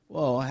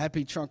Well,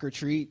 happy trunk or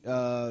treat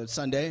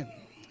Sunday.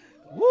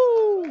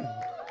 Woo!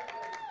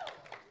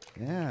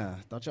 Yeah,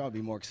 thought y'all would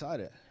be more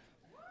excited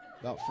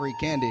about free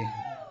candy.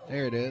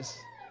 There it is.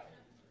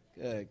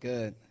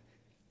 Good.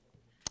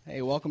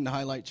 Hey, welcome to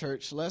Highlight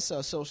Church. Let's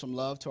show some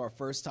love to our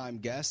first-time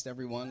guest,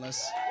 everyone.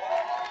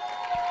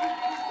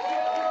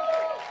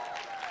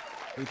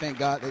 We thank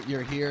God that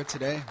you're here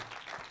today.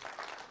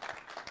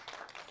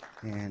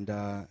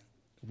 And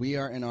we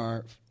are in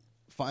our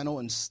final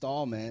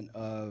installment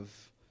of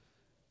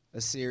a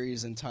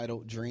series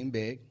entitled Dream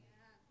Big.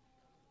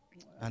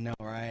 I know,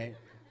 right?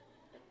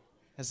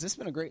 Has this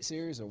been a great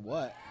series or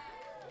what?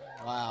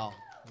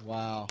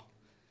 Wow.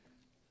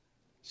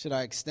 Should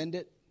I extend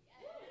it?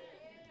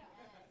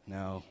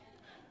 No.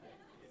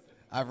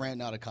 I've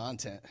ran out of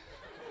content.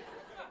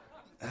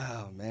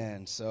 Oh,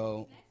 man.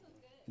 So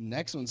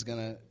next one's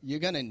you're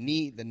going to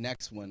need the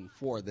next one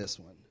for this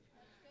one.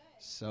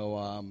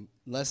 So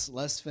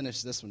let's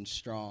finish this one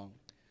strong.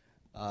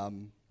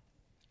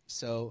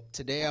 So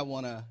today I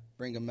want to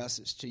bring a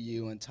message to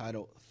you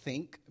entitled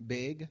Think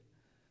Big.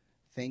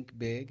 Think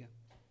Big.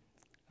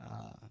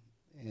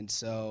 And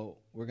so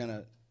we're going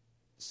to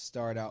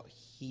start out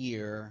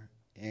here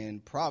in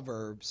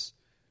Proverbs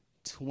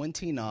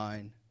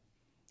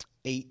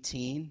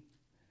 29:18.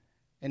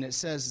 And it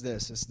says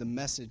this. It's the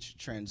Message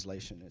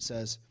translation. It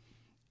says,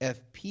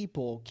 if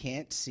people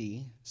can't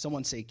see,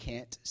 someone say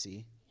can't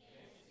see,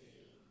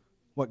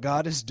 what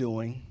God is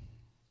doing,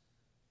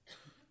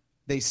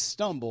 they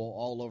stumble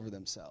all over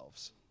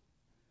themselves.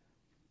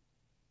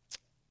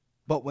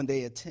 But when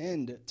they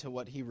attend to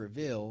what he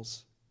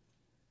reveals,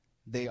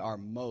 they are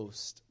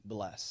most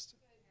blessed.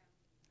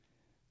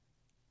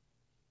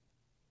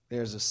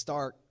 There's a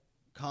stark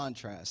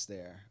contrast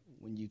there.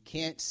 When you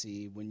can't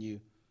see, when you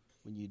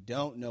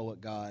don't know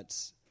what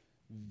God's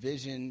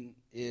vision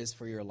is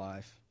for your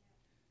life,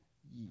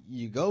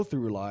 you go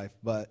through life,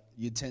 but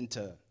you tend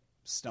to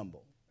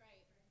stumble.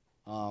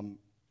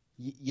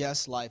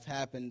 Yes, life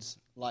happens.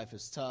 Life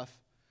is tough.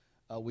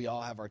 We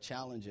all have our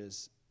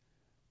challenges.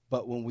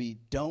 But when we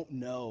don't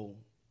know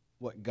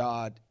what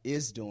God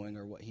is doing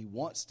or what he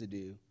wants to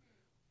do,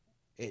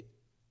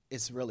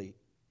 it's really,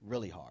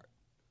 really hard.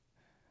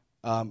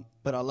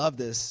 But I love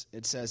this.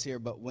 It says here,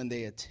 but when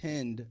they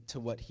attend to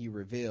what he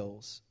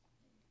reveals,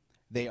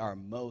 they are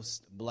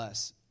most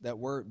blessed. That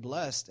word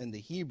blessed in the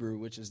Hebrew,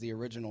 which is the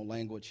original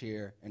language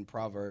here in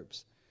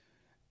Proverbs,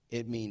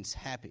 it means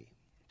happy.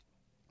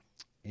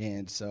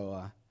 And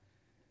so,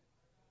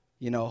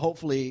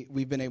 hopefully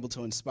we've been able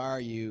to inspire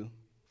you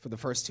for the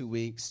first 2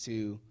 weeks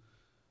to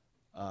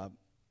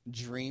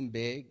dream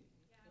big.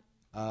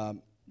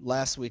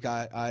 Last week,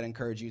 I'd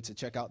encourage you to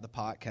check out the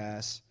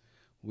podcast.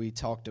 We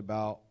talked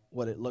about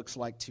what it looks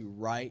like to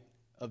write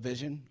a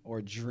vision or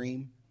a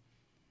dream,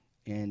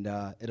 and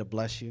it'll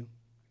bless you.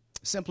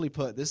 Simply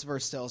put, this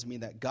verse tells me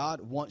that God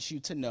wants you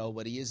to know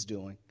what he is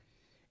doing,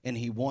 and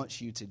he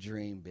wants you to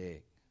dream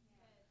big.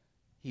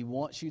 He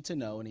wants you to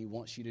know, and he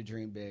wants you to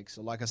dream big.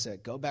 So like I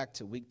said, go back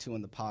to week 2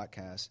 in the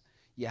podcast.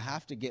 You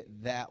have to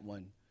get that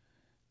one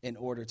in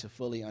order to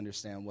fully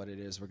understand what it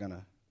is we're going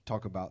to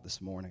talk about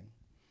this morning.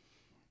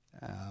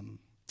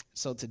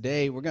 So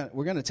today we're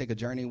going to take a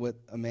journey with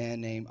a man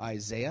named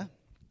Isaiah.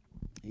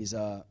 He's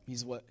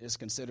what is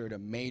considered a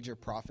major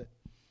prophet.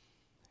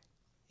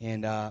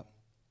 And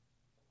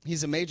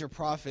he's a major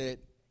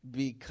prophet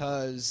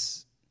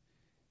because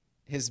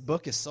his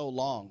book is so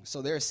long.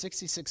 So there are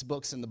 66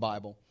 books in the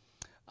Bible.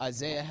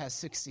 Isaiah has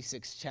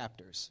 66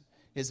 chapters.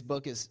 His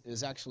book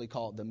is actually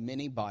called the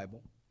Mini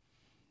Bible.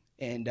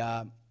 And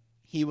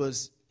he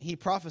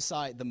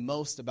prophesied the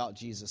most about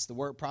Jesus. The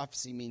word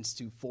prophecy means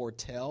to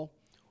foretell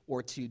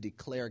or to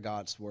declare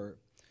God's word.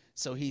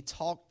 So he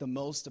talked the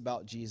most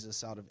about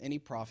Jesus out of any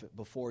prophet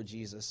before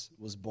Jesus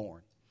was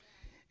born.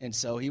 And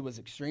so he was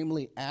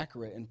extremely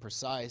accurate and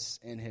precise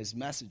in his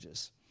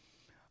messages.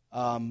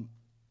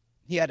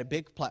 He had a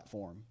big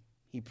platform.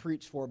 He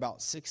preached for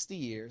about 60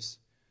 years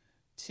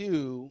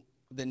to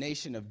the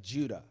nation of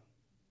Judah.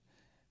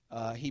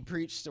 He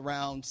preached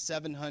around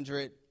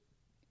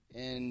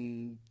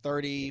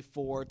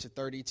 734 to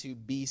 32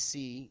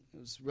 BC. It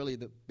was really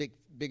the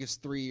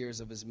biggest 3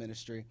 years of his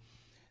ministry.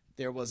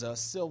 There was a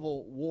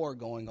civil war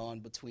going on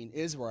between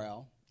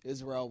Israel.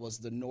 Israel was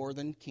the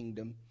northern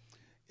kingdom.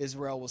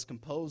 Israel was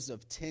composed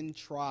of 10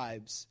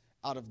 tribes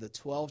out of the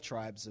 12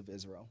 tribes of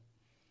Israel.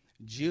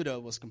 Judah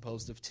was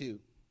composed of 2.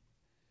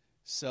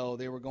 So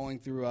they were going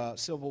through a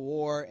civil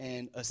war,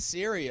 and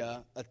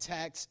Assyria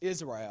attacks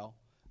Israel,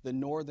 the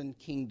northern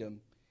kingdom,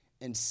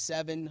 in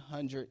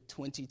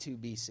 722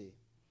 BC.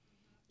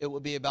 It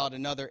would be about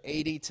another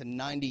 80 to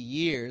 90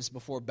 years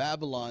before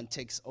Babylon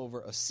takes over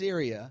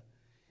Assyria,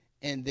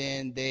 and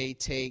then they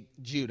take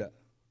Judah.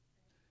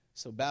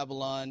 So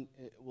Babylon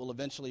will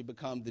eventually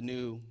become the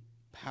new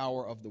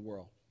power of the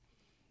world.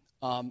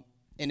 And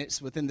it's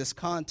within this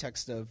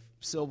context of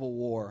civil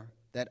war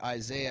that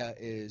Isaiah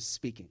is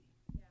speaking.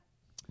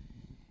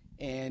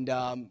 And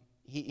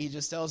he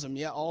just tells them,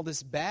 all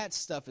this bad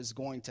stuff is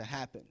going to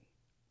happen,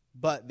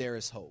 but there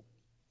is hope.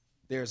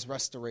 There's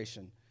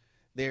restoration.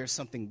 There's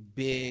something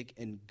big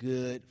and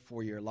good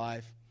for your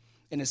life.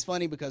 And it's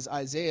funny because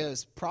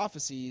Isaiah's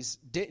prophecies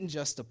didn't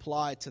just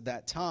apply to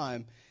that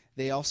time,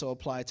 they also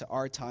apply to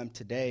our time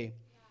today.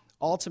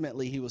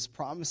 Ultimately, he was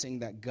promising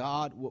that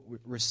God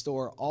would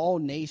restore all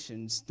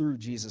nations through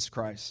Jesus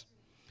Christ.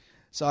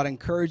 So I'd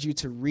encourage you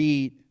to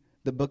read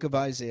the book of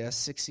Isaiah,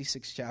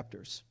 66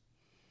 chapters.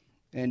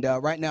 And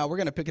right now, we're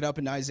going to pick it up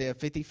in Isaiah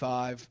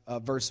 55,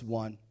 verse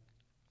 1.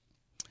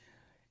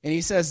 And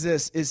he says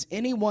this, "Is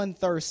anyone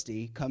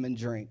thirsty? Come and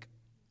drink.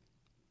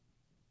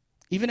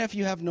 Even if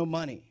you have no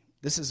money."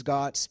 This is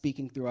God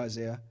speaking through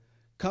Isaiah.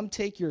 "Come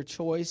take your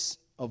choice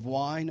of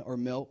wine or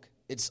milk.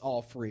 It's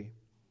all free.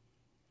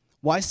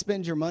 Why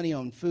spend your money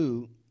on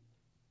food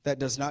that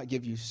does not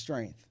give you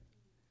strength?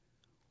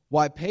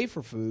 Why pay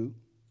for food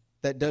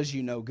that does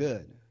you no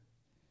good?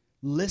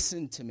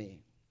 Listen to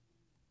me.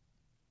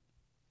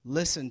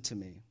 Listen to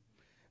me.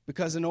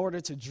 Because in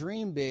order to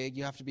dream big,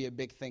 you have to be a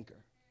big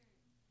thinker.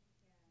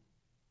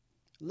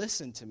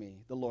 Listen to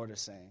me," the Lord is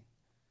saying.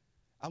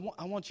 I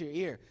want your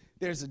ear.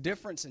 There's a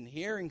difference in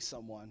hearing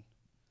someone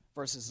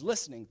versus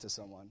listening to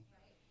someone.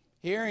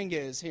 Hearing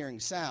is hearing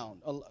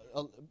sound.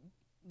 A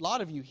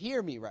lot of you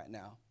hear me right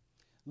now.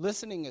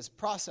 Listening is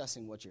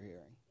processing what you're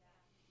hearing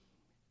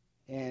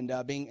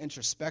and being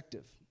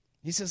introspective.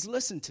 He says,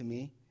 "Listen to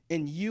me,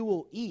 and you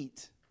will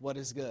eat what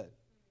is good."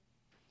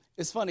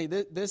 It's funny,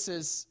 this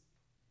is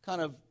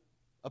kind of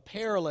a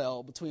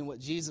parallel between what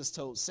Jesus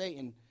told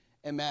Satan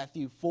in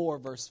Matthew 4,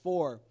 verse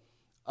 4.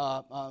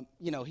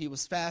 He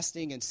was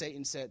fasting, and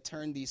Satan said,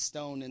 "Turn these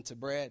stones into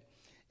bread."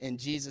 And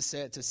Jesus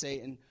said to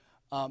Satan,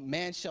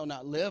 "Man shall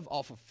not live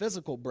off of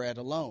physical bread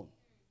alone,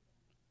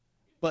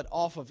 but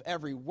off of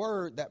every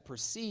word that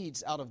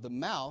proceeds out of the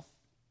mouth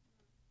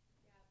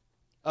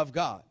of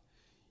God."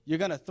 You're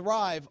going to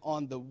thrive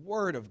on the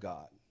word of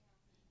God.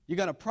 You're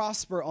going to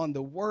prosper on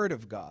the word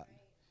of God.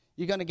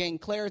 You're going to gain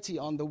clarity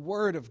on the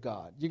word of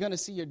God. You're going to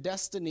see your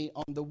destiny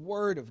on the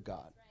word of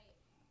God.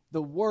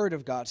 The word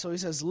of God. So he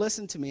says,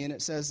 "Listen to me," and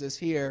it says this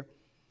here,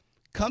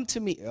 "Come to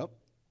me,"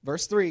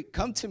 verse 3,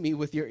 "Come to me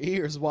with your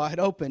ears wide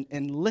open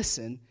and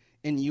listen,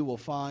 and you will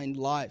find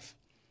life.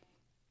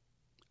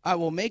 I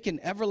will make an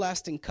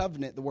everlasting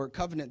covenant." The word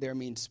covenant there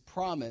means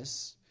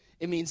promise.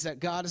 It means that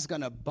God is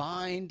going to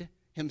bind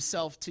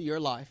himself to your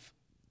life.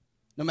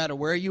 No matter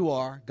where you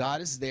are,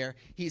 God is there.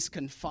 He's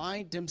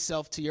confined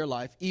himself to your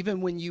life.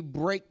 Even when you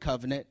break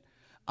covenant,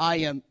 I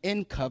am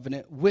in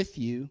covenant with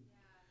you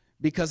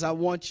because I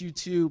want you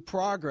to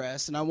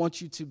progress and I want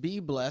you to be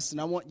blessed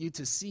and I want you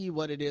to see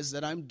what it is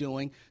that I'm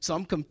doing. So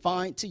I'm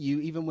confined to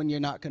you even when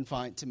you're not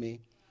confined to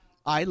me.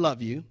 I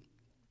love you.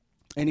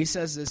 And he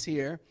says this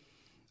here.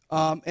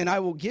 "And I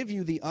will give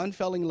you the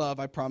unfailing love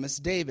I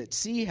promised David.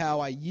 See how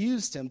I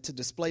used him to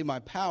display my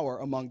power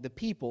among the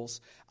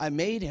peoples. I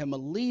made him a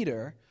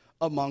leader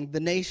among the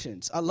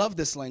nations." I love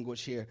this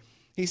language here.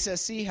 He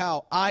says, see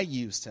how I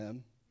used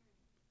him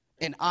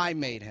and I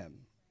made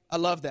him. I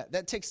love that.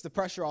 That takes the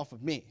pressure off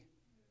of me.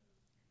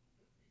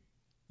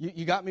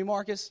 You got me,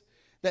 Marcus?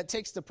 That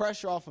takes the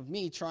pressure off of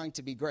me trying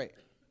to be great.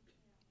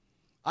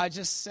 I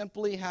just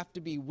simply have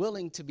to be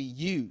willing to be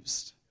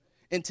used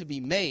and to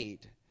be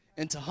made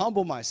and to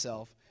humble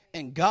myself,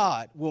 and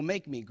God will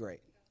make me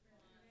great.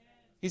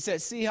 He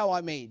said, "See how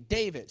I made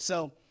David."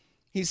 So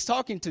he's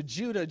talking to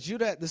Judah.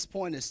 Judah at this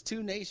point is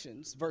two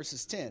nations,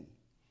 verses 10.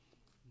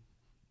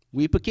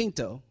 We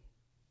Paquinto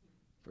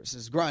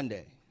versus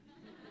Grande.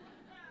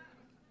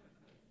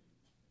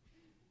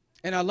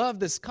 And I love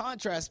this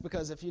contrast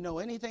because if you know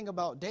anything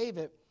about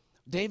David,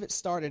 David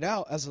started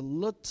out as a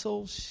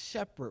little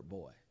shepherd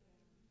boy.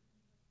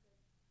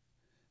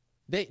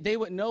 They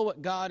would know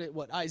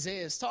what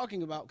Isaiah is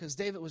talking about because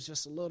David was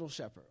just a little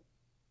shepherd.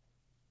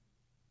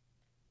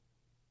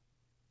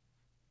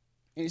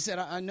 And he said,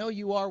 I know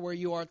you are where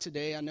you are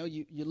today. I know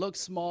you look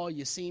small,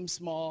 you seem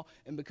small,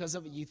 and because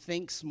of it you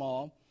think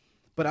small.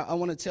 But I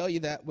want to tell you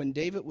that when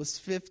David was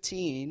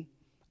 15,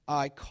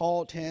 I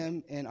called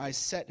him and I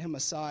set him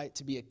aside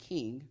to be a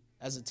king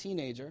as a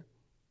teenager.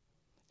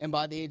 And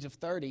by the age of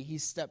 30, he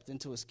stepped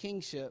into his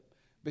kingship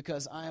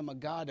because I am a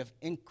God of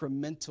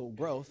incremental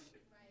growth.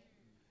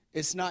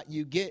 It's not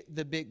you get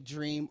the big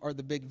dream or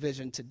the big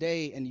vision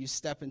today and you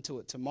step into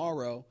it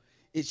tomorrow.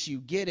 It's you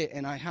get it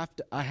and I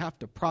have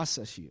to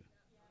process you.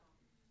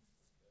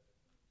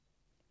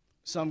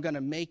 So I'm going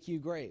to make you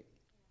great.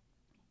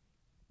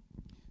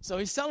 So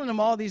he's telling them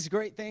all these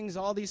great things,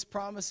 all these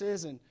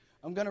promises, and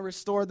I'm going to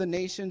restore the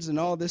nations and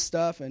all this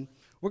stuff. And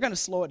we're going to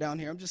slow it down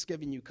here. I'm just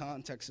giving you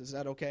context. Is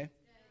that okay?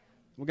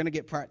 We're going to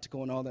get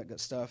practical and all that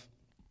good stuff.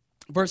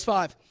 Verse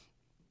 5.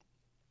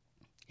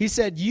 He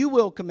said, "You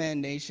will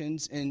command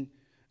nations, and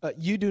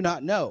you do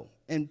not know,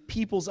 and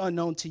peoples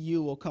unknown to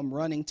you will come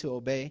running to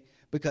obey,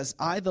 because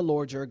I, the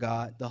Lord your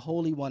God, the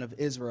Holy One of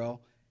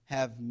Israel,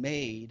 have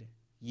made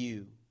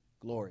you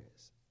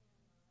glorious."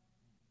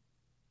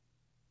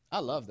 I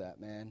love that,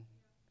 man.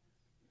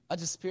 I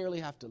just purely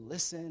have to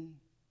listen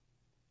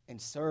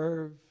and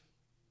serve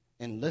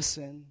and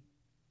listen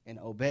and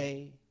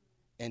obey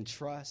and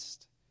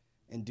trust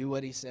and do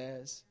what he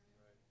says.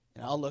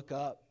 And I'll look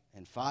up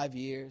in 5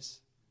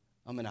 years,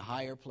 I'm in a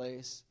higher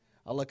place.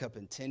 I look up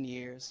in 10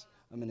 years,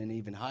 I'm in an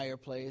even higher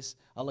place.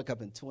 I look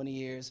up in 20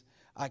 years,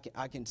 I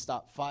can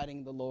stop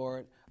fighting the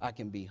Lord. I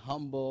can be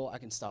humble. I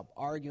can stop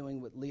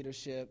arguing with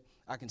leadership.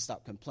 I can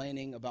stop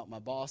complaining about my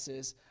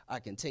bosses. I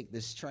can take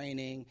this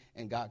training,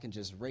 and God can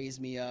just raise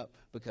me up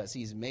because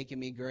he's making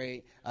me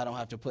great. I don't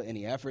have to put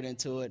any effort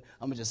into it.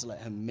 I'm going to just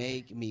let him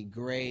make me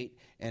great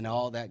and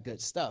all that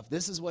good stuff.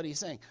 This is what he's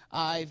saying.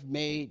 I've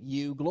made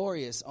you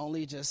glorious.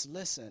 Only just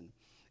listen.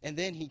 And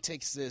then he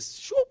takes this,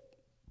 shoop,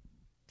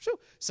 shoop.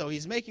 So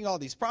he's making all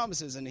these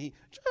promises, and he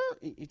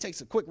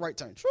takes a quick right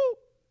turn. Shoop.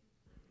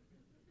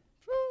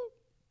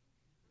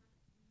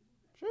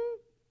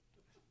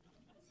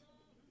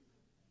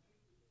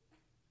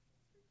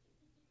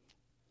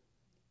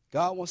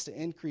 God wants to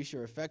increase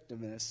your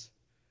effectiveness,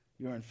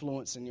 your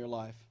influence in your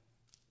life.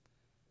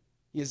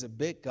 He is a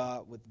big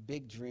God with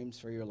big dreams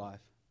for your life.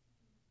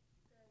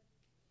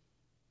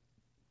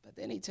 But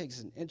then he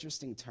takes an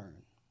interesting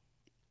turn.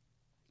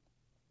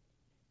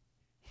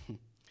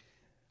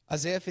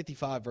 Isaiah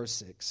 55, verse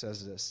 6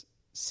 says this,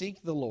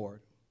 "Seek the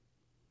Lord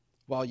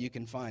while you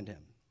can find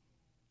him.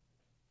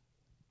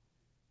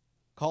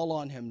 Call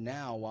on him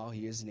now while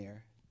he is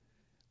near.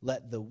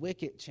 Let the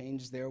wicked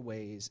change their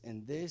ways."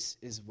 And this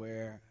is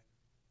where,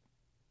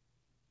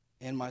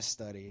 in my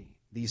study,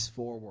 these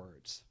 4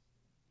 words: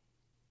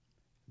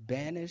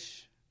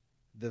 banish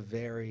the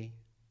very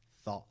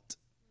thought.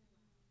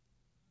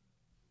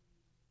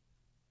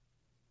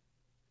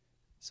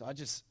 So I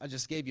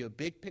just gave you a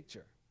big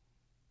picture.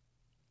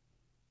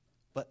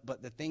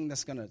 But the thing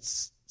that's going to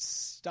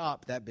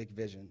stop that big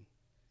vision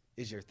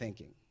is your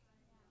thinking.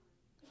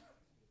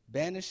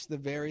 Banish the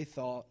very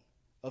thought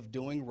of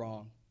doing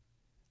wrong.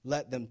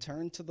 Let them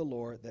turn to the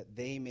Lord that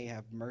he may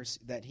have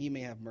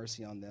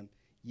mercy on them.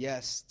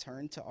 Yes,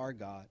 turn to our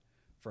God,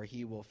 for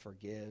he will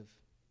forgive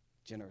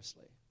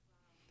generously.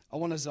 I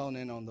want to zone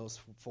in on those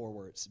 4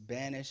 words.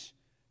 Banish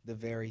the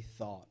very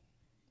thought.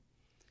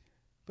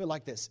 Put it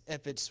like this: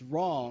 if it's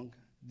wrong,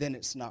 then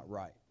it's not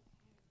right.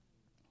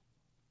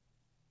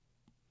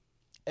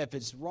 If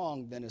it's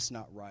wrong, then it's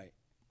not right.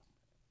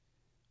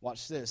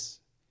 Watch this.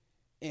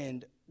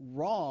 And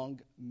wrong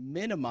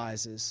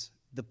minimizes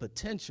the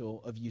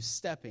potential of you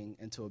stepping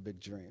into a big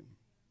dream.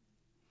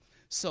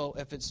 So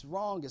if it's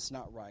wrong, it's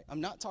not right. I'm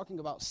not talking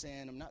about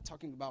sin. I'm not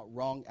talking about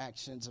wrong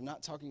actions. I'm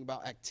not talking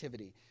about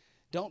activity.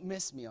 Don't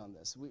miss me on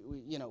this.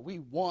 We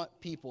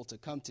want people to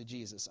come to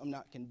Jesus. I'm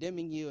not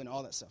condemning you and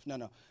all that stuff.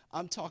 No.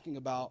 I'm talking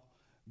about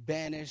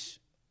banish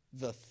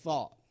the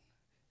thought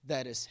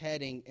that is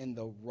heading in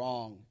the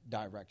wrong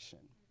direction.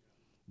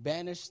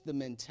 Banish the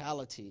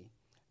mentality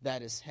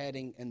that is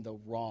heading in the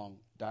wrong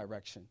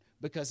direction.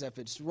 Because if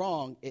it's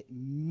wrong, it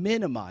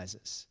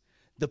minimizes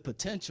the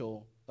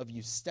potential of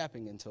you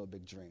stepping into a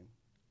big dream.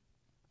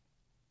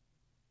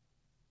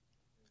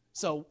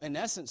 So, in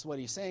essence, what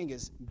he's saying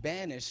is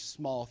banish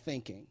small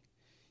thinking.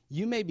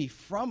 You may be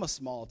from a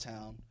small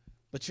town,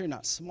 but you're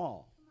not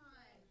small.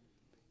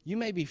 You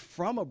may be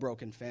from a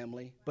broken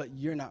family, but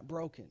you're not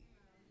broken.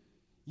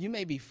 You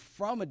may be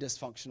from a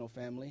dysfunctional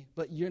family,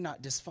 but you're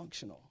not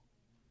dysfunctional.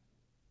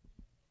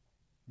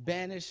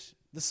 Banish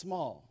the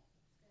small.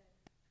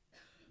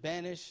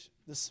 Banish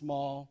the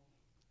small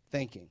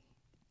thinking.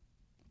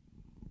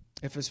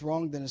 If it's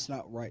wrong, then it's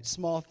not right.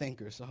 Small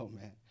thinkers, oh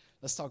man.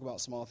 Let's talk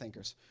about small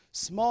thinkers.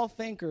 Small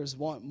thinkers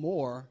want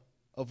more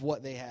of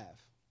what they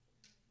have.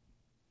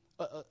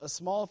 A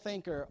small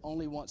thinker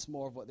only wants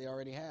more of what they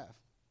already have.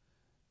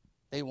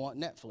 They want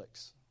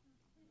Netflix.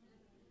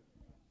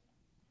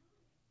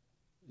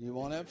 You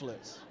want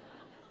Netflix?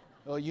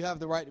 Well, you have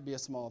the right to be a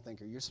small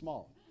thinker. You're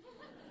small.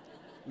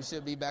 You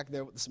should be back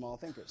there with the small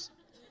thinkers.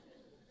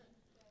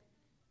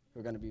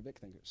 We're going to be big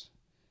thinkers.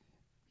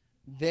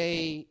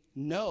 They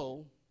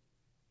know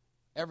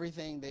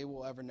everything they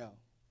will ever know.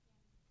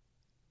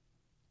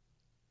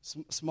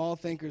 Small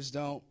thinkers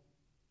don't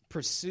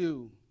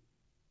pursue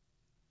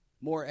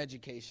more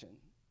education,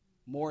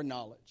 more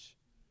knowledge.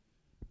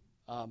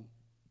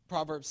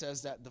 Proverbs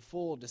says that the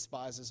fool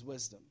despises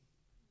wisdom.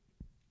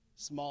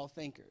 Small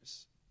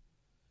thinkers.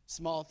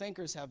 Small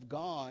thinkers have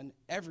gone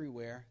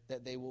everywhere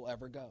that they will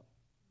ever go.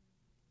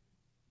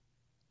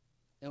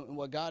 And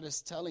what God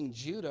is telling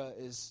Judah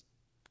is,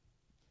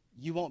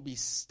 you won't be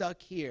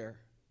stuck here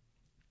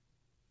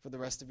for the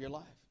rest of your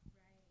life.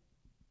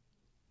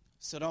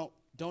 So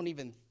don't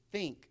even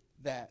think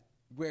that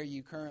where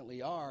you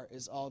currently are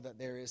is all that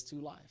there is to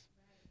life.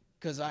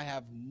 Because I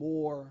have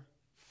more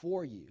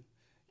for you.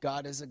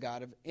 God is a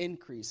God of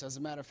increase. As a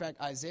matter of fact,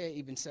 Isaiah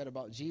even said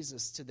about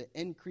Jesus, to the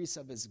increase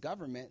of his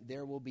government,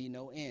 there will be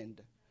no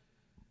end.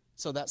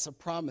 So that's a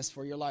promise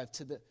for your life.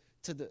 To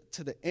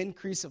the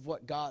increase of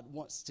what God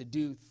wants to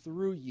do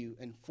through you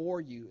and for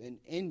you and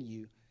in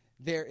you,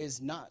 there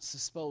is not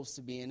supposed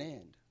to be an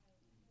end.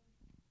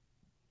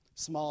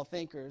 Small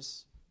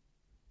thinkers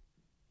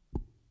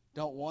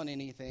don't want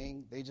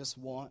anything. They just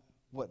want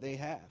what they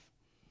have.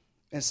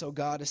 And so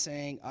God is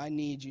saying, I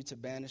need you to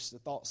banish the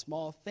thought.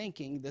 Small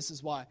thinking, this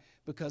is why,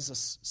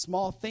 because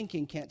small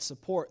thinking can't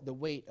support the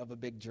weight of a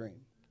big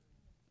dream.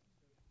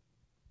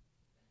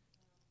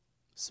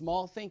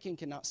 Small thinking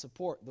cannot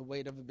support the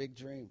weight of a big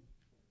dream.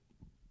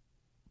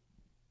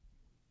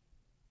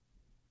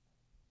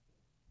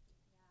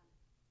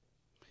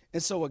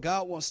 And so what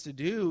God wants to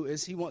do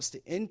is he wants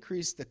to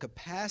increase the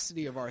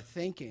capacity of our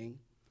thinking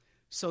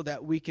so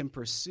that we can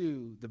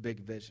pursue the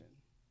big vision.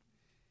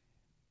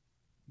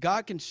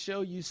 God can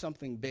show you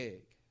something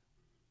big.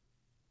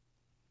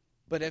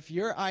 But if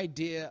your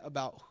idea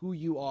about who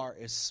you are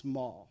is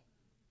small,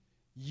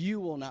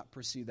 you will not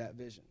pursue that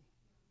vision.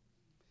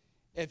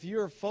 If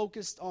you're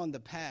focused on the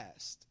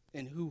past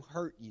and who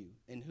hurt you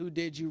and who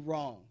did you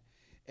wrong,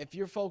 if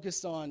you're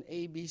focused on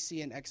A, B,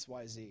 C, and X,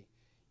 Y, Z,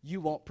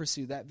 you won't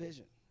pursue that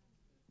vision.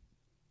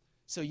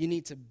 So you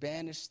need to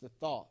banish the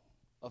thought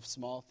of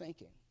small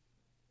thinking.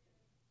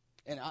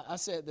 And I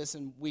said this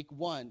in week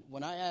 1.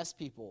 When I ask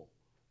people,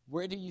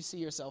 where do you see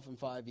yourself in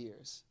 5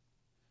 years?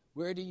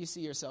 Where do you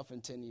see yourself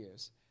in 10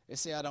 years? They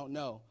say, I don't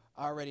know.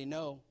 I already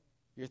know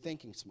you're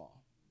thinking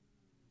small.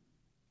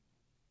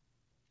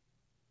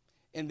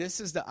 And this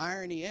is the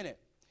irony in it.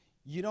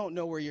 You don't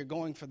know where you're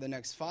going for the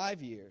next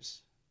 5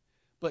 years,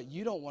 but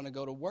you don't want to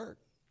go to work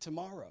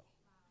tomorrow.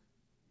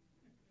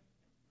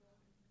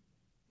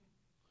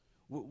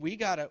 We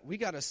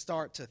gotta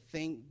start to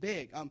think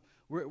big.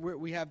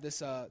 We have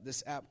this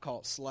app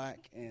called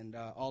Slack, and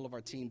all of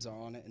our teams are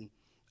on it. And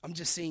I'm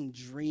just seeing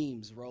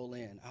dreams roll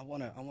in. I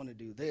wanna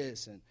do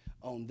this and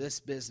own this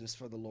business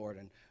for the Lord,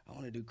 and I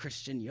wanna do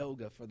Christian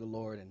yoga for the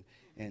Lord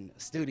and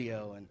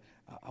studio, and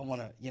I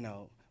wanna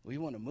we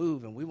wanna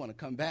move and we wanna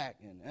come back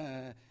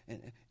and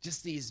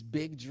just these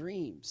big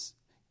dreams.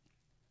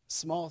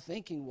 Small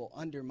thinking will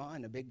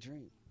undermine a big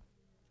dream.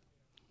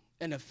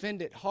 An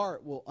offended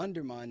heart will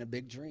undermine a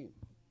big dream.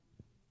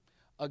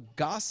 A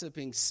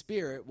gossiping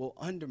spirit will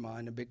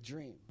undermine a big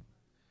dream.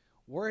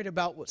 Worried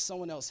about what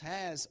someone else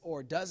has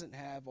or doesn't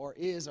have or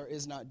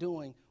is not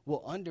doing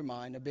will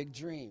undermine a big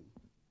dream.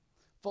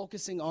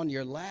 Focusing on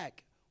your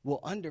lack will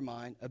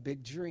undermine a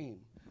big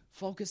dream.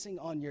 Focusing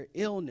on your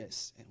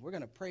illness, and we're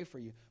going to pray for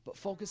you, but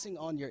focusing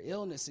on your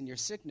illness and your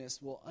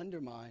sickness will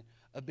undermine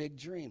a big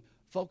dream.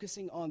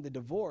 Focusing on the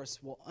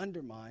divorce will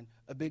undermine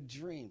a big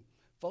dream.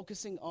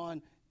 Focusing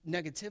on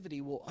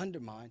negativity will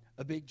undermine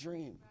a big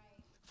dream.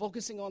 Right.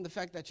 Focusing on the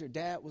fact that your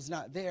dad was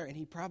not there and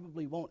he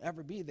probably won't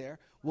ever be there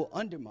will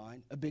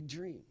undermine a big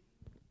dream.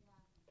 Yeah.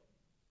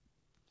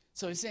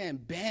 So he's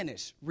saying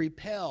banish,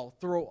 repel,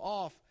 throw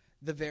off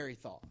the very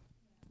thought.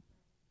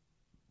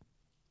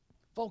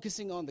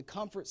 Focusing on the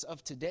comforts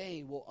of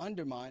today will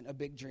undermine a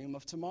big dream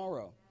of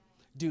tomorrow.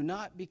 Do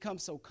not become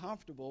so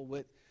comfortable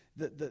with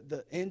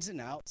the ins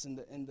and outs and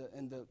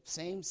the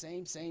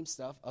same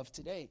stuff of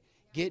today.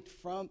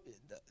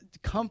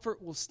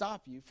 Comfort will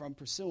stop you from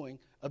pursuing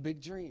a big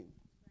dream.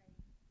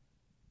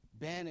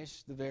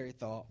 Banish the very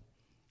thought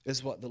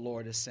is what the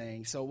Lord is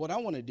saying. So what I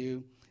want to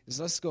do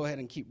is let's go ahead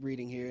and keep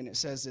reading here. And it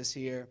says this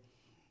here.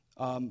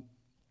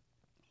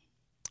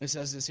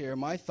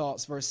 My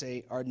thoughts, verse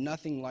 8, are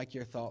nothing like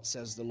your thoughts,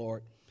 says the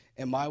Lord,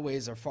 and my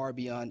ways are far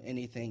beyond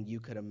anything you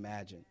could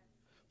imagine.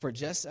 For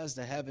just as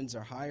the heavens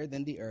are higher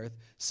than the earth,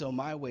 so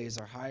my ways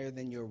are higher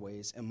than your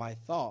ways, and my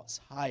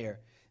thoughts higher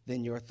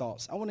than your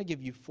thoughts. I want to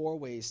give you 4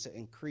 ways to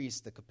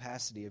increase the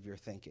capacity of your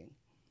thinking.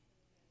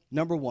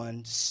 Number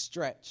 1,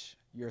 stretch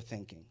your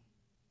thinking.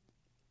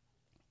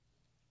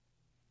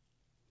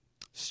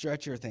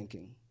 Stretch your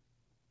thinking.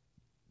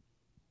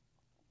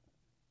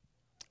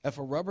 If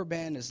a rubber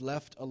band is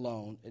left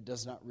alone, it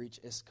does not reach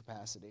its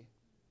capacity.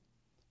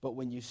 But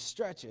when you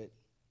stretch it,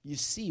 you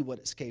see what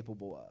it's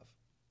capable of.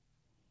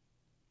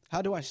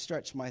 How do I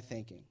stretch my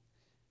thinking?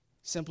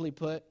 Simply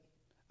put,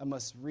 I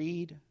must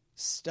read,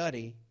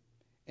 study,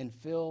 and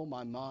fill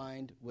my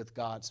mind with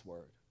God's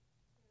word.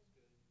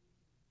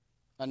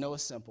 I know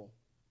it's simple,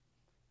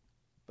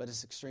 but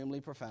it's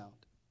extremely profound.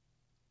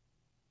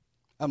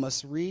 I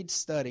must read,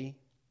 study,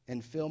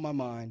 and fill my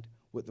mind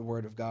with the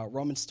word of God.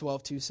 Romans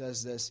 12:2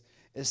 says this.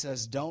 It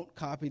says, don't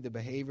copy the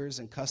behaviors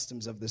and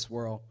customs of this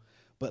world,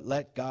 but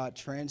let God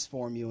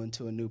transform you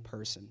into a new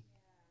person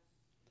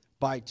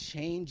by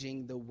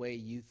changing the way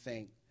you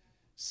think.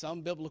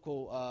 Some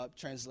biblical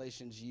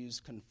translations use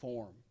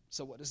conform.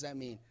 So what does that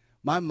mean?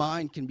 My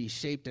mind can be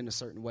shaped in a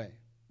certain way.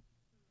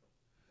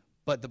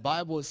 But the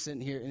Bible is sitting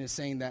here and is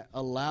saying that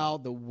allow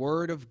the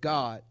word of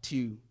God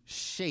to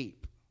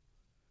shape,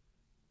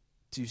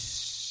 to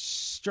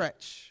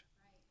stretch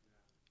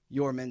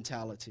your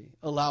mentality.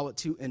 Allow it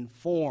to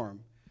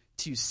inform,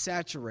 to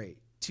saturate,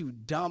 to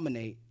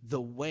dominate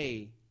the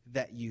way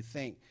that you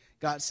think.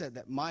 God said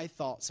that my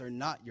thoughts are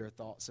not your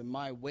thoughts and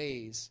my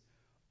ways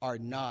are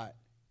not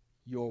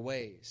your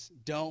ways.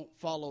 Don't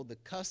follow the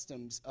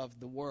customs of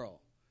the world,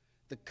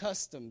 the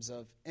customs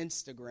of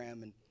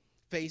Instagram and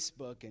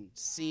Facebook and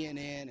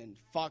CNN and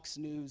Fox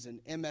News and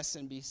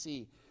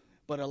MSNBC,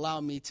 but allow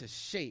me to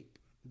shape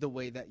the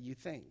way that you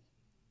think.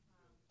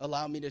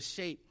 Allow me to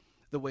shape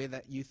the way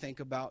that you think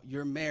about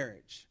your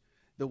marriage,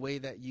 the way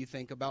that you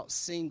think about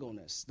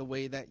singleness, the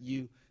way that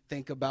you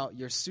think about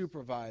your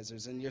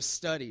supervisors and your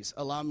studies.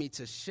 Allow me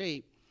to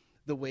shape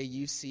the way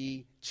you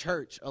see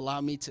church.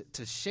 Allow me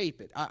to shape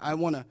it. I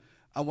want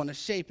I want to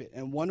shape it.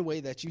 And one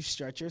way that you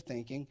stretch your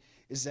thinking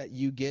is that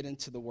you get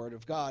into the Word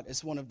of God.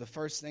 It's one of the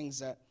first things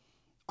that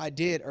I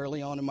did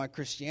early on in my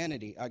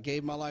Christianity. I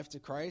gave my life to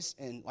Christ,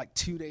 and like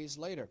 2 days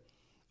later,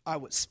 I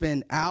would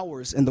spend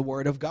hours in the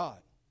Word of God.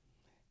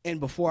 And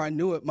before I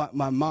knew it,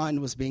 my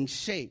mind was being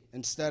shaped.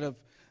 Instead of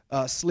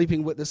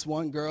sleeping with this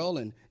one girl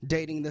and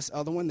dating this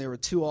other one, there were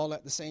two all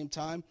at the same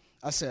time.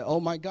 I said, oh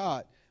my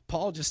God,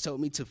 Paul just told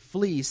me to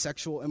flee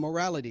sexual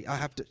immorality. I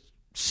have to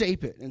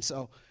shape it. And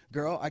so,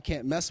 girl, I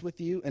can't mess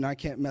with you, and I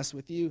can't mess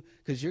with you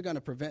because you're going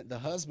to prevent the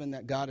husband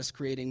that God is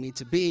creating me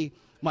to be.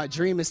 My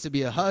dream is to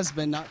be a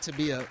husband, not to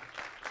be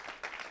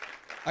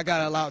I got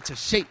to allow it to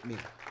shape me.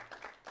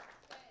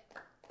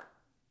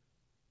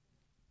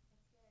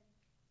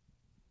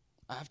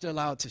 I have to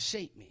allow it to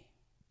shape me.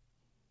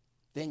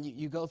 Then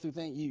you go through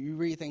things, you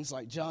read things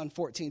like John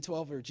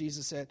 14:12, where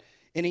Jesus said,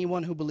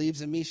 anyone who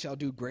believes in me shall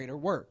do greater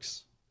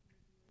works.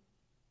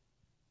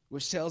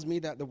 Which tells me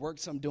that the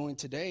works I'm doing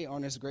today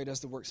aren't as great as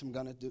the works I'm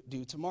going to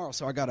do tomorrow.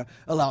 So I got to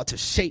allow it to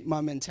shape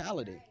my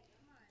mentality.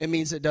 It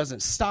means it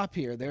doesn't stop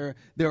here. There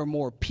are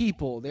more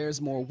people.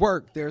 There's more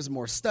work. There's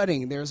more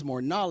studying. There's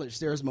more knowledge.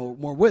 There's more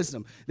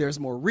wisdom. There's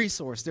more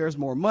resource. There's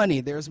more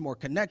money. There's more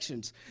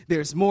connections.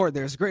 There's more.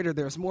 There's greater.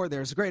 There's more.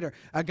 There's greater.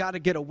 I got to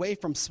get away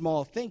from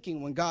small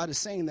thinking when God is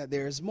saying that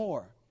there is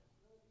more.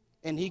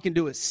 And he can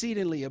do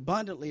exceedingly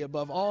abundantly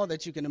above all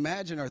that you can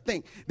imagine or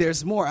think.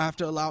 There's more. I have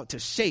to allow it to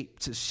shape,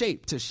 to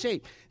shape, to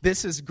shape.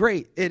 This is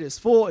great. It is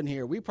full in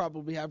here. We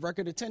probably have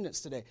record attendance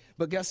today.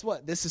 But guess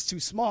what? This is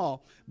too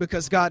small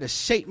because God has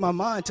shaped my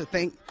mind to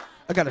think.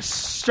 I got to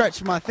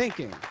stretch my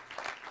thinking.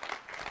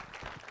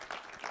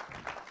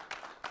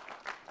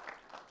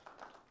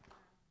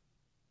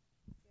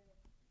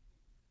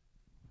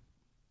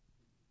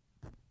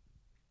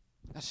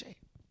 That's shape.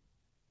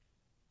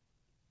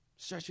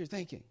 Stretch your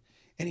thinking.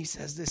 And he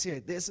says this here,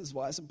 this is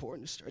why it's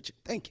important to stretch your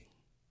thinking.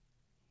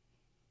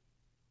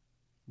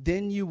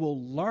 Then you will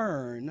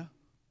learn.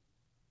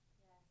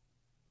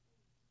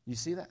 You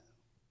see that?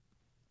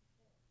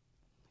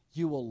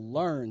 You will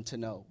learn to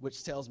know,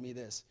 which tells me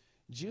this.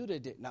 Judah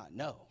did not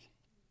know.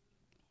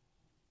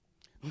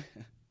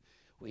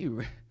 We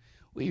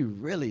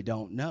really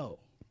don't know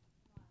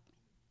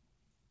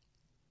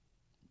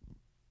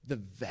the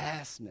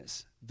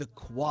vastness, the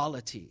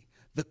quality,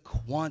 the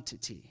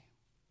quantity,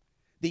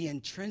 the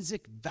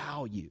intrinsic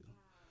value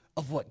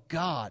of what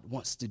God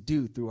wants to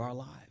do through our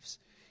lives.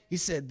 He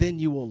said, then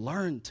you will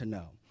learn to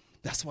know.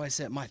 That's why I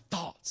said, my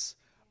thoughts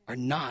are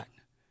not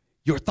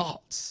your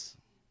thoughts.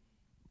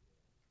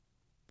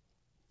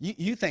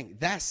 You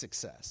think that's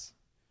success.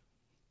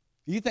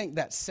 You think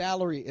that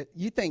salary,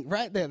 you think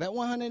right there, that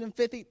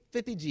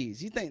 150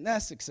 G's, you think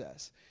that's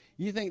success.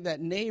 You think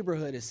that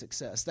neighborhood is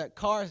success. That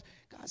car,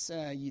 God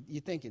said, you're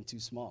thinking too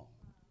small.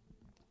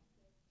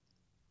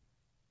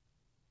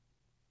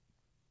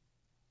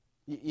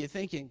 You're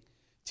thinking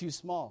too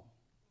small.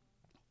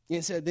 He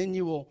said, then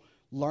you will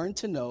learn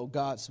to know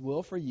God's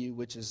will for you,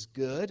 which is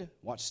good,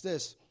 watch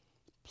this,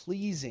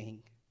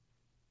 pleasing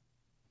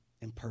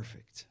and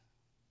perfect.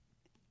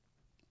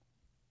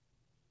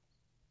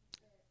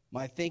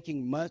 My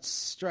thinking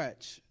must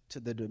stretch to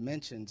the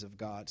dimensions of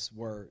God's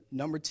word.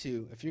 Number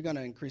two, if you're going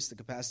to increase the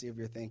capacity of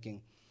your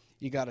thinking,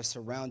 you got to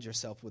surround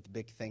yourself with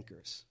big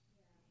thinkers.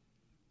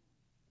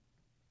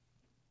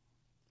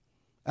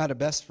 I had a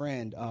best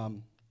friend.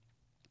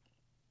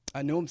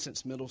 I knew him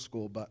since middle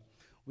school, but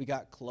we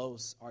got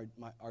close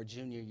our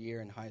junior year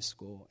in high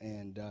school,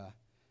 and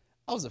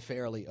I was a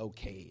fairly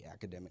okay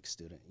academic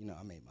student. You know,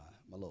 I made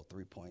my little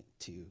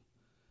 3.2,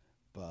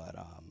 but,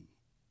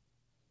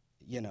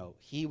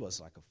 he was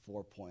like a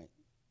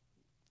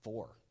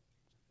 4.4.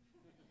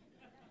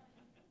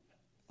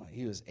 Like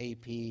he was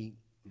AP,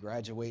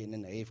 graduating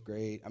in the 8th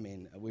grade. I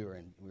mean, we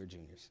were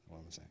juniors, what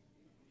am I saying?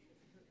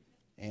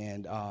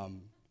 And,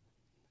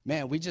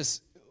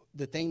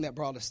 the thing that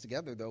brought us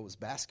together, though, was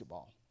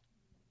basketball.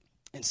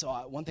 And so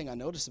one thing I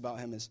noticed about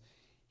him is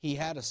he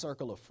had a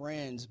circle of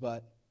friends,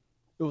 but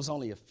it was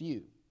only a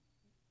few,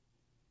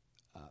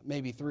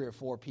 maybe 3 or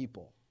 4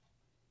 people.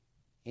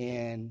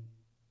 And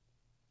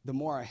the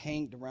more I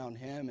hanged around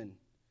him, and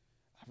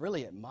I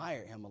really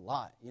admired him a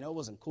lot. You know, it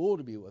wasn't cool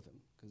to be with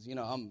him because, I'm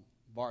a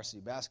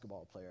varsity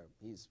basketball player.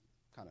 He's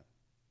kind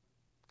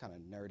of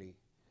nerdy.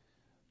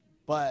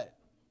 But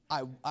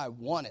I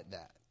wanted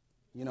that.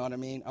 You know what I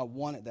mean? I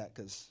wanted that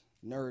because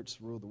nerds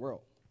rule the world.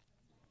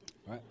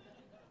 Right?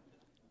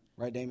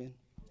 Right, Damien?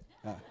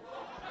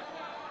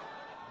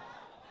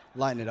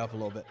 Lighten it up a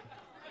little bit.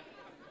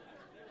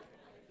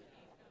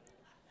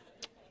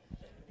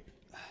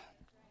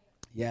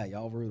 Yeah,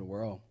 y'all rule the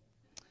world.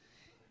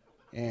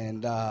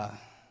 And, the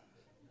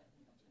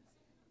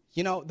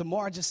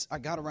more I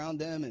got around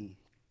them and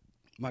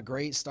my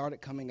grades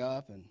started coming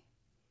up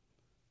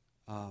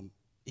and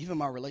even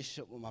my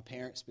relationship with my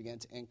parents began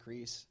to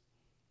increase.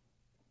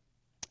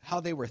 How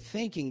they were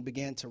thinking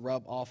began to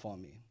rub off on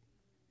me.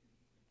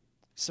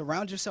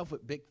 Surround yourself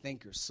with big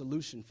thinkers,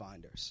 solution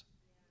finders,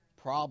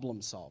 problem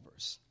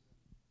solvers.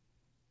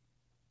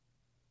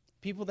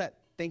 People that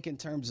think in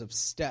terms of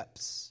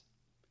steps,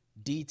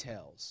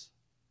 details,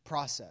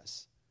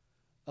 process.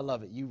 I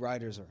love it. You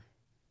writers are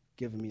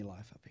giving me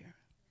life up here.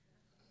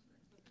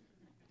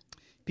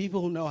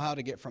 People who know how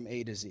to get from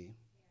A to Z.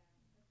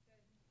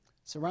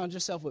 Surround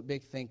yourself with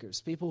big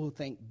thinkers, people who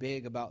think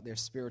big about their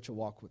spiritual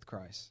walk with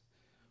Christ.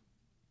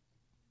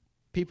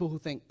 People who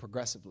think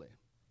progressively.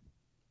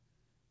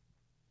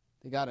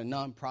 They got a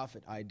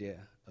nonprofit idea,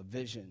 a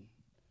vision.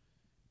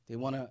 They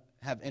want to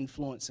have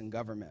influence in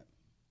government.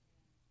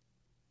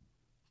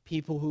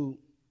 People who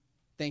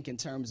think in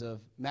terms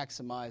of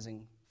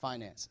maximizing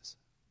finances.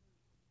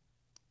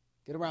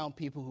 Get around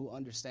people who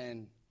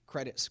understand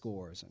credit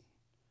scores and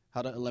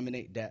how to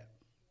eliminate debt.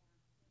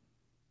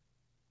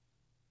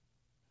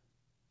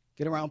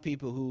 Get around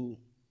people who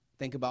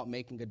think about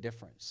making a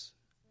difference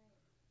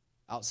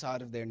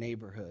outside of their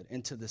neighborhood,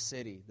 into the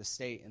city, the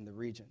state, and the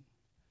region.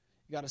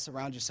 You got to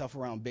surround yourself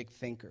around big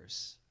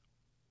thinkers.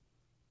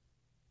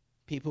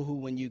 People who,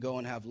 when you go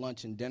and have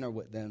lunch and dinner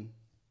with them,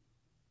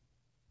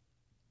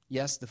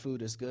 yes, the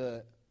food is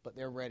good, but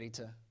they're ready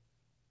to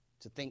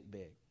think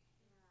big.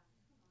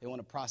 They want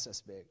to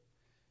process big.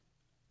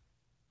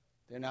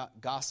 They're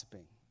not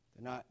gossiping.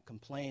 They're not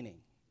complaining.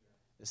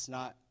 It's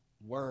not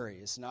worry.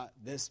 It's not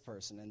this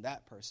person and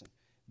that person.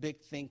 Big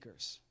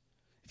thinkers.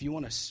 If you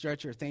want to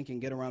stretch your thinking,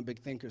 get around big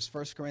thinkers.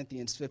 1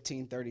 Corinthians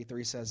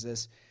 15:33 says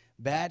this: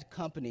 bad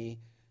company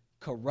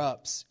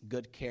corrupts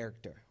good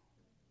character.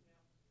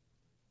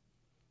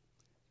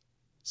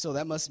 So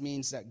that must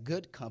mean that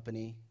good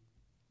company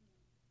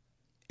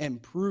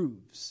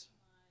improves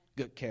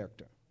good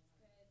character.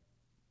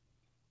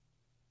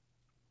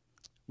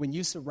 When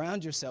you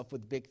surround yourself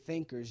with big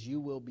thinkers, you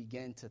will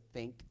begin to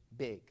think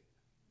big.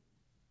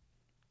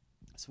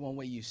 It's one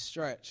way you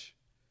stretch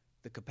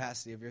the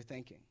capacity of your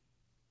thinking.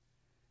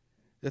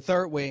 The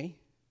third way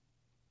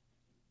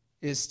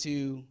is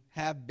to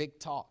have big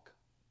talk.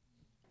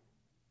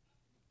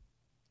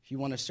 If you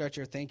want to stretch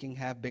your thinking,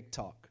 have big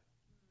talk.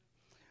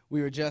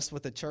 We were just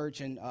with a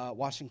church in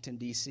Washington,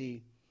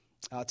 D.C.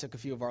 Took a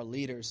few of our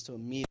leaders to a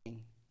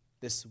meeting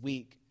this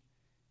week.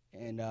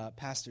 And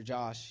Pastor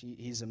Josh,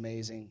 he's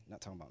amazing.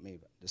 Not talking about me,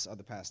 but this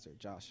other pastor,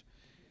 Josh.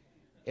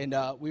 And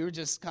we were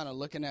just kind of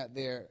looking at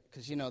their,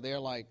 because, you know, they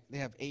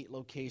have 8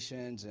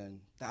 locations and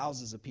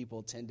thousands of people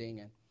attending.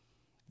 And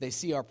they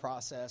see our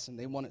process and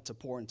they want it to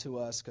pour into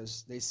us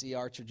because they see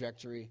our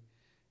trajectory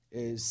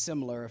is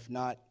similar, if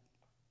not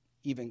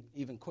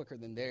even quicker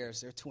than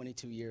theirs. They're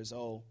 22 years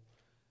old.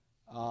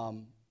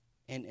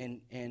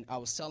 And I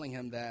was telling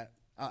him that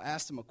I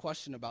asked him a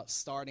question about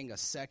starting a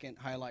second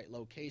highlight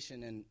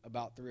location in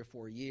about 3 or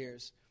 4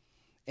 years.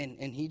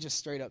 And he just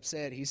straight up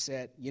said, he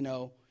said, you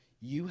know,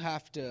 you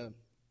have to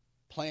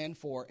plan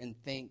for and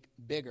think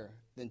bigger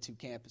than 2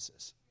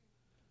 campuses.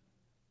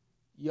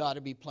 You ought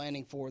to be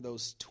planning for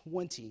those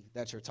 20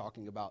 that you're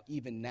talking about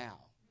even now.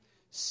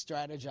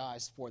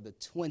 Strategize for the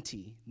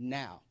 20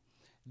 now.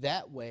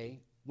 That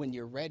way, when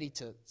you're ready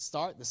to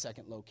start the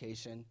second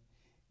location,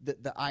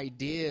 the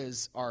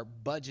ideas are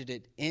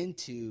budgeted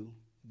into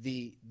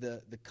the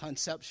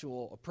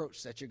conceptual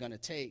approach that you're going to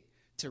take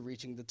to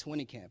reaching the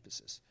 20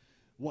 campuses.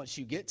 Once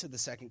you get to the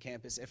second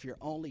campus, if you're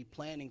only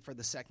planning for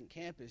the second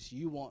campus,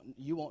 you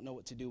won't know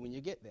what to do when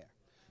you get there.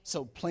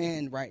 So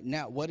plan right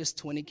now. What does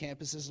 20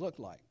 campuses look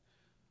like?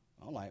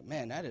 I'm like,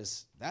 man,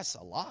 that's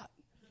a lot.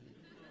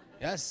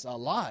 That's a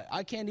lot.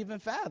 I can't even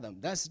fathom.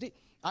 That's deep.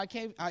 I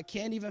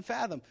can't even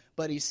fathom.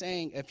 But he's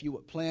saying if you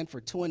would plan for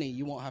 20,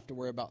 you won't have to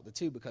worry about the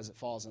 2 because it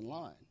falls in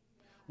line.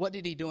 What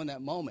did he do in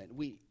that moment?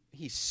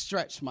 He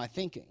stretched my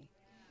thinking,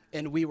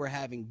 and we were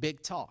having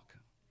big talk.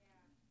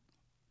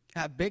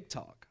 Have big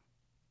talk.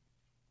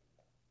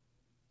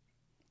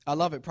 I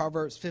love it.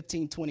 Proverbs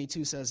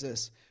 15:22 says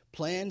this: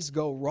 plans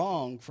go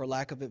wrong for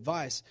lack of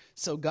advice.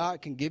 So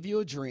God can give you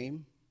a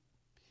dream.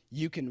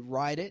 You can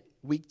write it,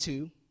 week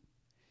 2.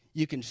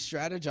 You can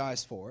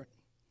strategize for it.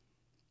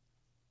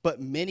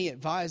 But many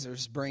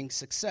advisors bring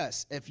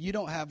success. If you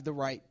don't have the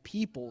right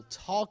people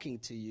talking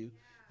to you,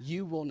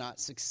 you will not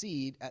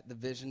succeed at the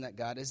vision that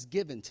God has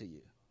given to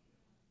you.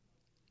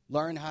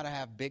 Learn how to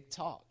have big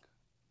talk.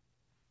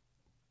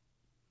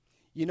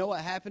 You know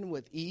what happened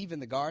with Eve in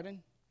the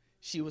garden?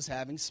 She was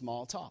having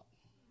small talk.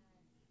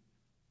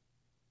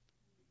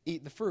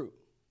 Eat the fruit.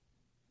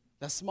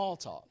 That's small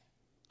talk.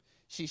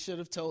 She should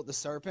have told the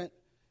serpent,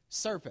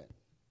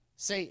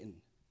 Satan,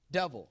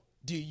 devil,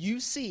 do you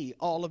see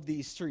all of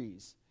these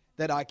trees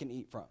that I can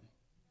eat from?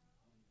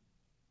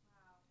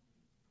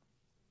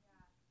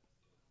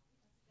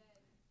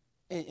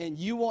 And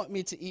you want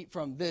me to eat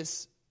from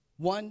this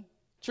one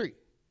tree,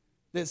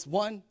 this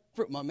one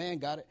fruit. My man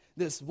got it.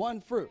 This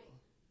one fruit.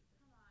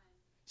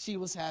 She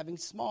was having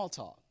small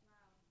talk.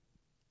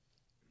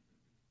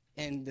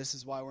 And this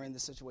is why we're in the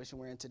situation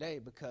we're in today,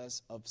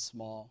 because of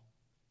small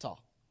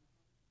talk.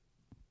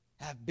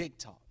 Have big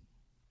talk.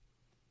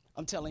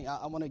 I'm telling you,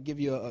 I want to give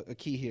you a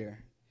key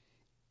here.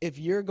 If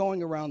you're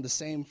going around the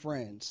same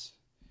friends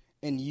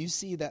and you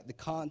see that the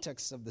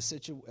context of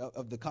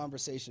the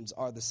conversations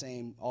are the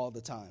same all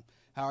the time.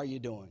 How are you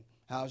doing?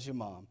 How's your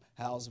mom?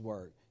 How's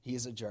work?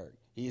 He's a jerk.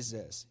 He's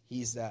this.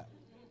 He's that.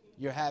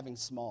 You're having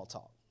small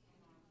talk.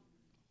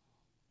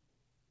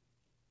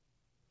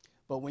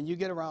 But when you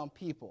get around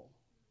people,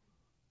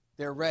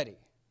 they're ready.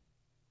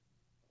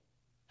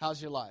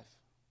 How's your life?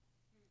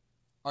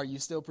 Are you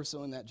still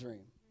pursuing that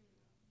dream?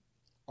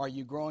 Are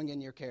you growing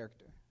in your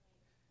character?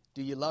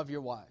 Do you love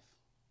your wife?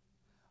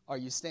 Are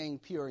you staying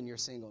pure in your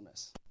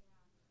singleness?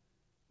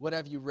 What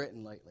have you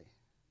written lately?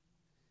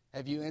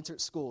 Have you entered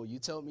school? You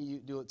told me you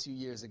do it 2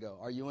 years ago.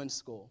 Are you in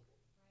school?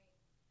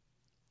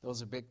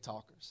 Those are big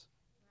talkers.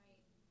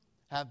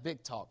 Have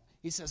big talk.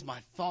 He says, my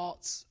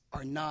thoughts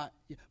are not,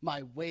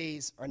 my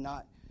ways are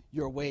not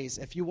your ways.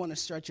 If you want to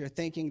stretch your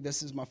thinking,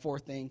 this is my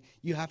fourth thing.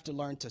 You have to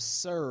learn to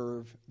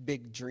serve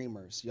big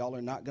dreamers. Y'all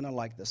are not going to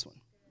like this one.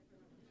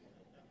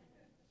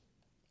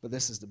 But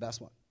this is the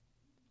best one.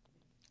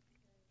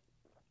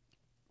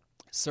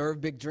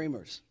 Serve big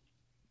dreamers.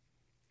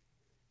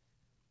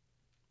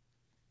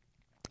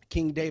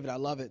 King David, I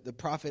love it. The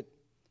prophet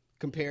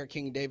compared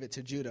King David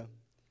to Judah.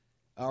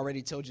 I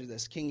already told you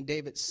this. King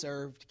David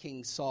served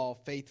King Saul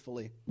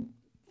faithfully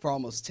for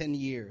almost 10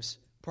 years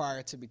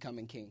prior to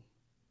becoming king.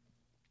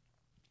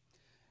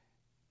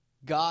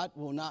 God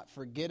will not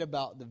forget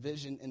about the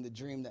vision and the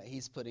dream that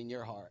he's put in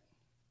your heart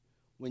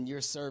when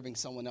you're serving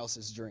someone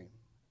else's dream.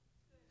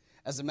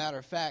 As a matter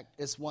of fact,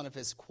 it's one of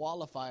his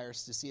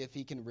qualifiers to see if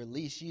he can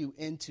release you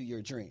into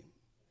your dream.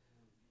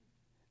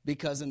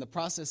 Because in the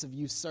process of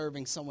you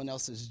serving someone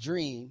else's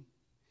dream,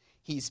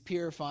 he's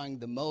purifying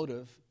the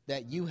motive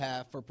that you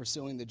have for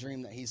pursuing the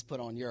dream that he's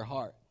put on your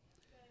heart.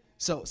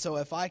 So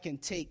if I can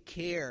take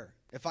care,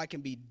 if I can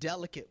be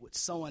delicate with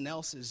someone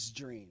else's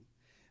dream,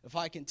 if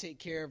I can take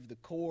care of the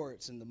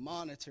cords and the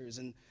monitors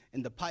and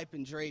the pipe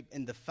and drape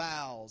and the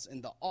files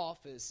and the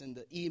office and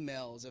the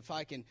emails, if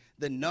I can,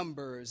 the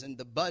numbers and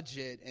the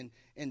budget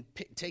and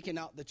taking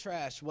out the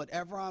trash,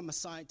 whatever I'm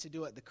assigned to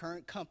do at the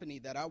current company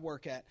that I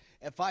work at,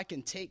 if I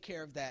can take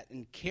care of that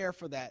and care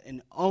for that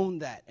and own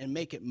that and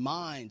make it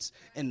mine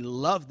and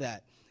love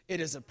that,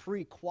 it is a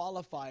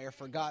pre-qualifier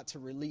for God to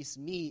release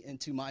me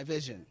into my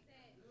vision.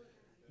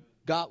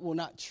 God will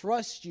not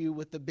trust you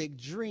with the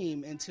big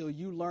dream until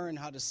you learn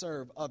how to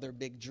serve other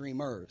big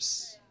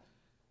dreamers.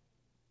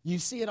 You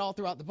see it all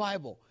throughout the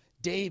Bible.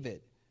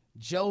 David,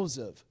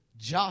 Joseph,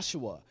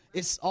 Joshua.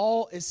 It's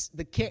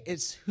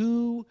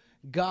who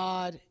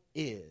God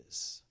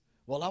is.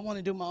 Well, I want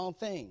to do my own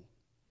thing.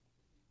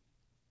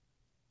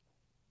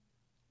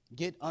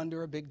 Get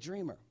under a big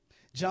dreamer.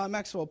 John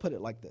Maxwell put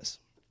it like this.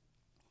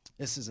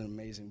 This is an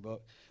amazing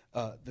book.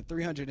 The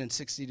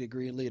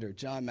 360-degree leader,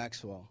 John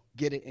Maxwell.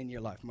 Get it in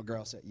your life. My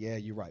girl said, yeah,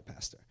 you're right,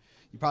 Pastor.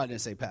 You probably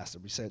didn't say Pastor,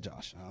 but you said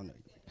Josh. I don't know.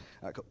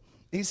 All right, cool.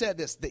 He said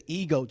this, the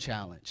ego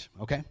challenge,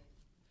 okay?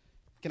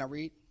 Can I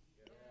read?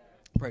 Yeah.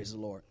 Praise the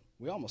Lord.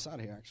 We're almost out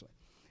of here, actually.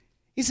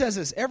 He says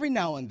this, every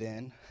now and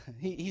then,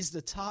 he's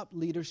the top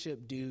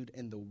leadership dude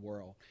in the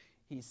world.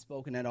 He's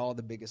spoken at all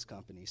the biggest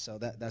companies, so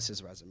that's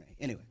his resume.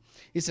 Anyway,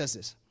 he says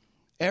this,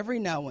 every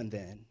now and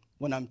then,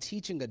 when I'm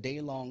teaching a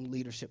day-long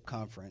leadership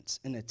conference,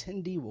 an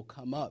attendee will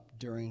come up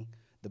during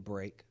the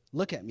break,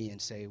 look at me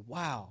and say,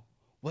 wow,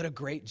 what a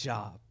great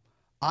job.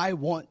 I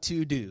want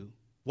to do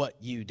what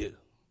you do.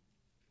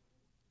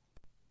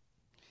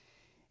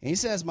 And he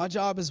says, my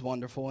job is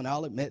wonderful, and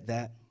I'll admit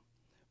that.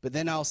 But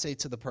then I'll say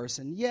to the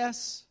person,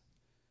 yes,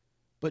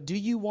 but do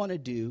you want to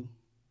do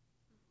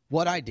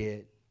what I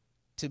did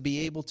to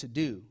be able to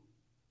do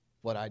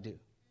what I do?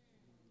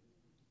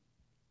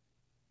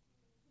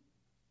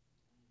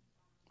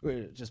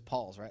 We'll just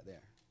pause right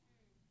there.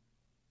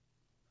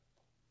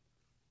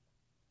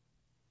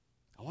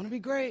 I want to be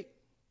great.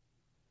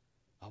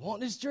 I want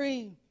this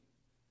dream.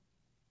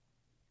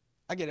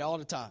 I get it all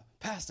the time.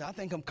 Pastor, I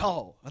think I'm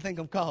called. And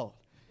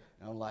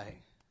I'm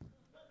like,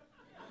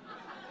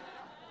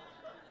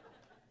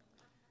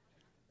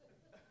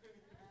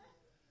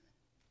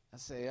 I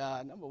say,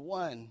 number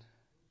one,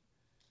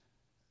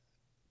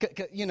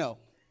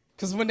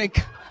 because when they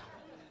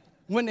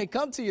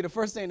come to you, the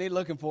first thing they're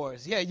looking for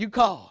is, yeah, you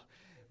called.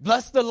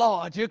 Bless the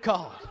Lord, you're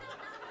called.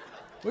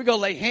 We're going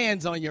to lay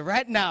hands on you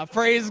right now.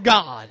 Praise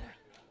God.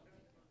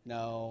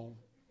 No.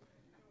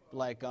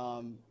 Like,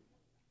 are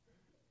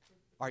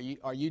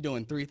you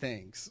doing three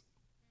things?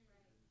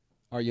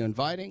 Are you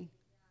inviting?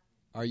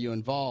 Are you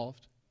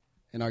involved?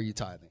 And are you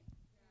tithing?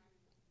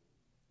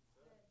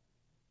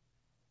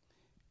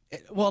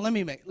 Well, let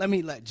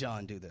me let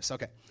John do this.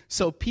 Okay.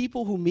 So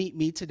people who meet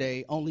me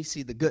today only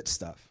see the good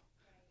stuff,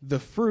 the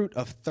fruit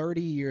of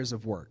 30 years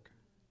of work.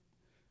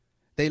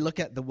 They look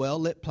at the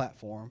well-lit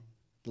platform,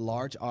 the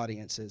large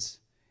audiences,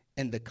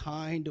 and the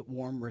kind,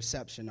 warm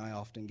reception I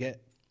often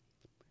get.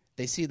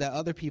 They see that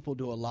other people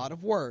do a lot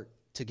of work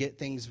to get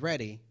things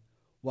ready,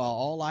 while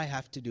all I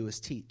have to do is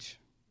teach.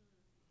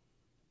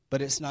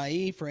 But it's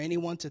naive for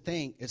anyone to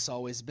think it's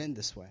always been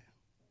this way.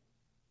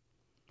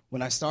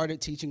 When I started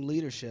teaching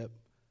leadership,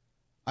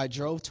 I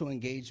drove to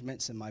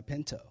engagements in my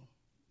Pinto.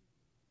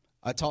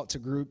 I talked to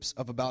groups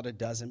of about a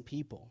dozen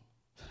people.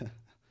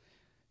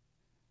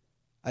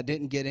 I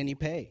didn't get any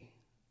pay.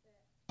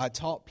 I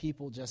taught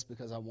people just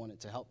because I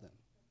wanted to help them.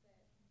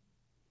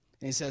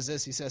 And he says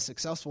this, he says,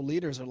 successful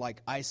leaders are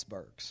like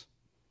icebergs.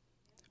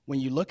 When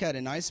you look at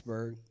an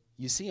iceberg,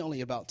 you see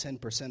only about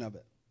 10% of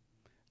it.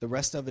 The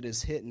rest of it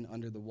is hidden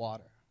under the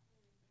water.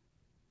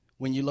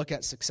 When you look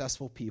at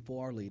successful people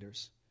or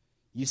leaders,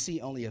 you see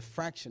only a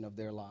fraction of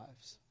their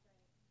lives.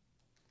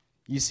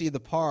 You see the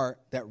part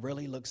that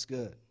really looks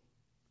good.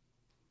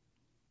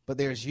 But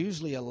there's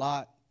usually a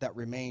lot that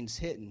remains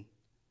hidden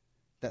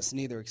that's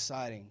neither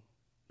exciting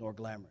nor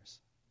glamorous.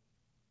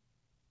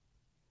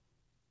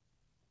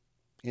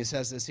 He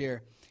says this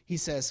here. He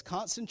says,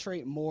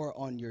 concentrate more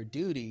on your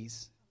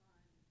duties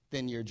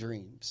than your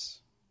dreams.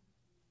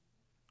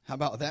 How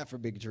about that for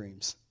big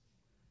dreams?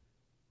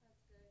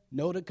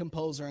 Noted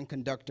composer and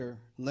conductor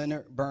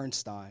Leonard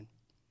Bernstein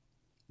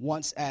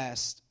once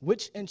asked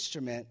which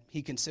instrument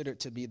he considered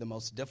to be the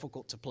most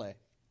difficult to play.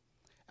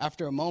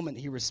 After a moment,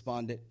 he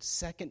responded,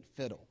 second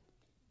fiddle.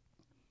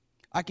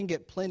 I can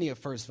get plenty of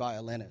first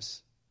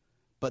violinists,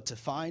 but to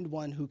find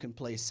one who can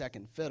play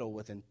second fiddle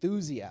with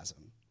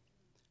enthusiasm,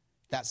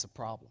 that's a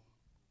problem.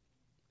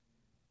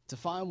 To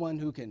find one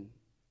who can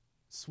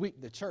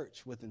sweep the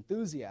church with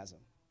enthusiasm,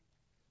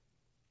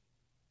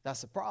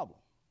 that's a problem.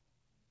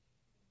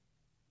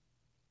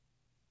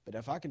 But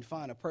if I can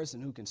find a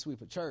person who can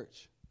sweep a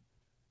church,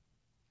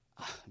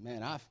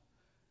 man,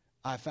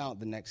 I found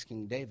the next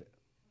King David.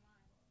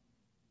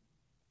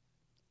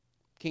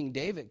 King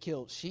David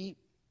killed sheep.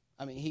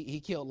 I mean, he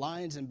killed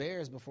lions and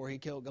bears before he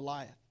killed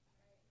Goliath.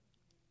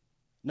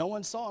 No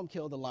one saw him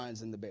kill the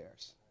lions and the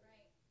bears.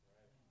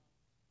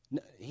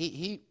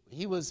 He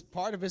was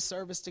part of his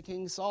service to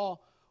King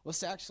Saul was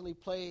to actually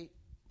play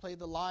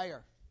the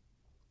lyre.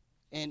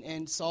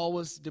 And Saul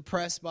was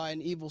depressed by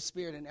an evil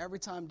spirit. And every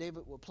time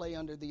David would play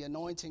under the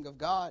anointing of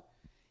God,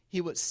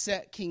 he would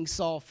set King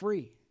Saul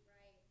free.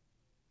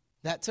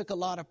 That took a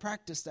lot of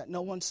practice that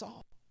no one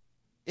saw.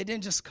 It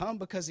didn't just come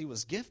because he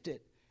was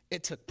gifted.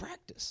 It took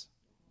practice.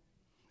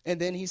 And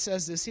then he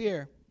says this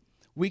here,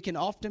 we can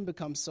often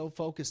become so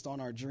focused on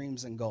our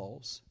dreams and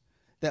goals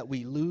that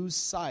we lose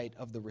sight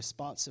of the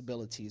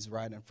responsibilities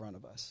right in front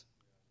of us.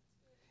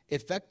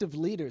 Effective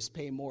leaders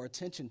pay more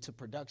attention to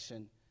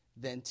production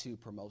than to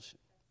promotion.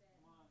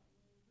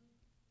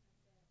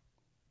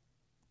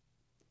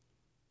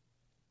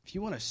 If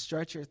you want to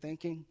stretch your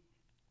thinking,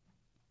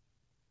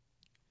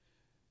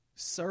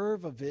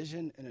 serve a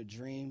vision and a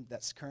dream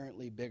that's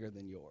currently bigger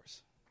than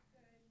yours.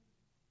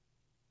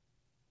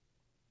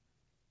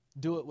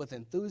 Do it with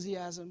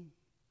enthusiasm.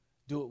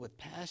 Do it with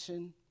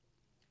passion.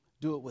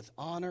 Do it with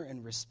honor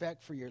and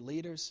respect for your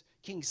leaders.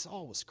 King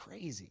Saul was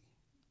crazy.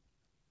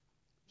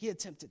 He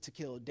attempted to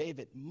kill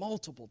David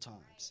multiple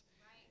times.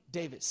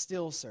 David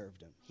still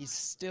served him. He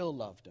still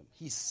loved him.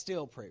 He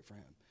still prayed for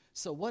him.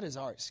 So what is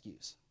our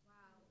excuse?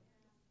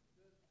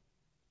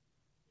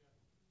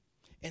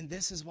 And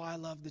this is why I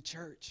love the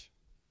church.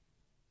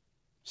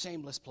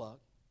 Shameless plug.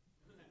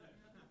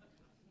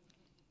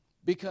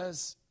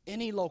 Because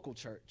any local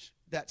church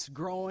that's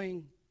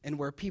growing and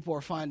where people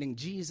are finding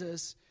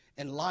Jesus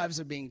and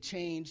lives are being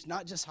changed,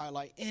 not just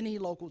Highlight, any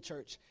local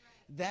church,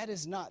 that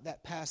is not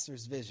that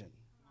pastor's vision.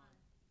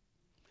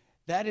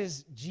 That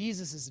is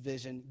Jesus'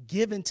 vision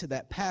given to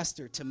that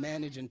pastor to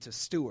manage and to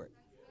steward.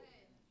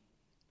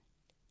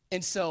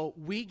 And so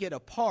we get a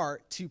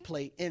part to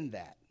play in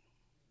that.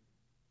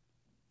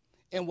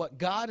 And what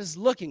God is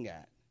looking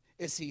at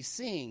is he's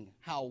seeing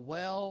how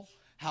well,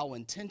 how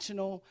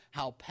intentional,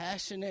 how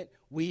passionate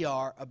we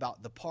are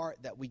about the part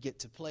that we get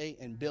to play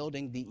in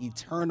building the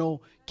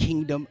eternal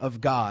kingdom of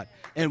God.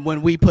 And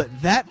when we put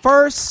that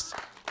first,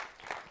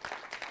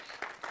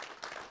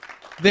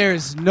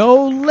 there's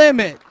no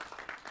limit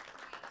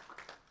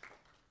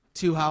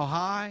to how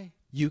high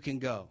you can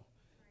go.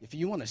 If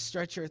you want to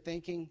stretch your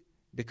thinking,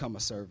 become a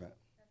servant.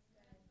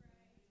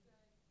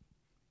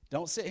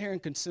 Don't sit here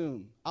and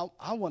consume.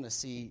 I want to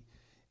see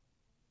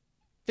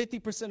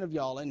 50% of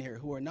y'all in here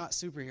who are not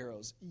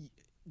superheroes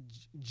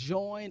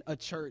join a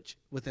church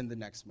within the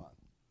next month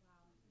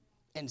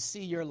and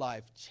see your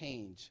life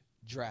change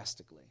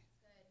drastically.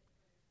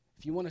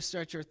 If you want to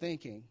stretch your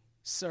thinking,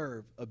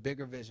 serve a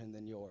bigger vision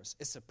than yours.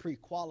 It's a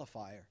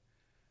pre-qualifier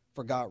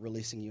for God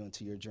releasing you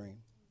into your dream.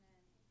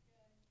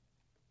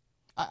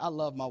 I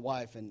love my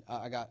wife, and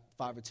I got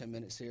 5 or 10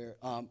 minutes here.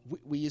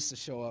 We used to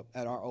show up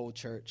at our old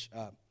church,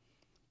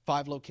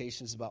 5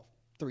 locations, about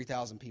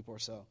 3,000 people or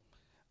so.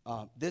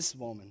 This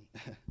woman,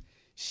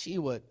 she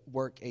would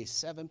work a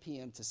 7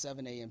 p.m. to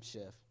 7 a.m.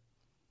 shift,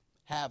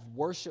 have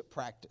worship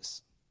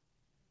practice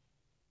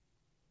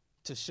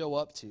to show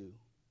up to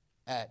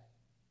at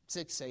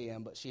 6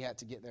 a.m., but she had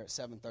to get there at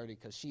 7:30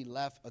 because she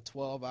left a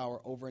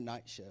 12-hour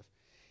overnight shift.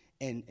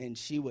 And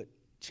she would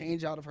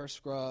change out of her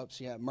scrubs.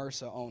 She had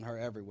MRSA on her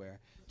everywhere.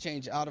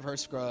 Change out of her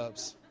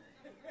scrubs,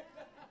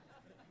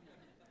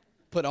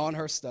 put on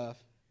her stuff,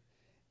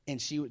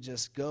 and she would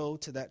just go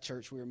to that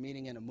church. We were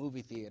meeting in a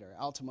movie theater,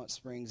 Altamont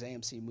Springs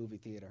AMC movie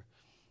theater,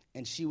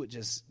 and she would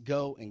just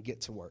go and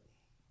get to work.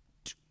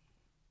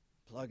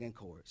 Plug in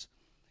chords.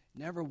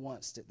 Never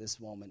once did this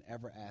woman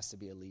ever ask to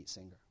be a lead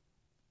singer.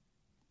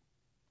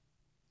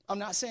 I'm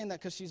not saying that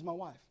because she's my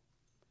wife.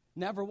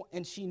 Never,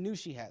 and she knew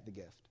she had the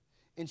gift,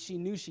 and she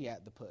knew she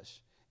had the push,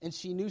 and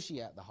she knew she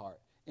had the heart,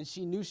 and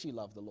she knew she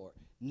loved the Lord.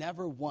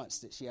 Never once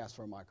did she ask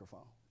for a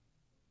microphone.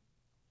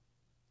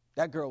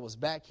 That girl was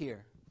back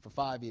here for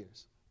 5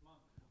 years.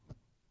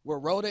 Where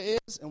Rhoda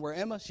is and where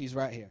Emma, she's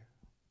right here.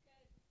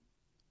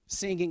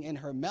 Singing in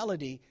her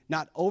melody,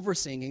 not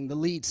over-singing the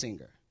lead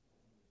singer.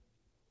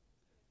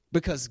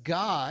 Because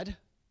God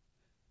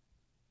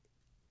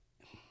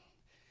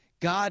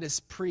is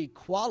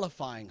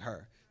pre-qualifying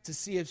her to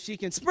see if she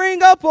can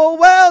spring up a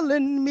well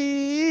in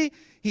me.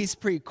 He's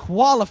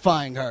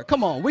pre-qualifying her.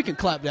 Come on, we can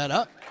clap that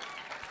up.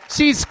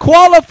 She's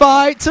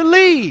qualified to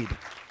lead.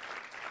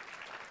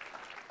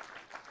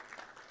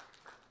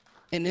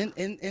 And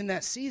in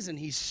that season,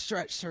 he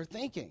stretched her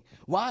thinking.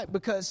 Why?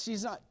 Because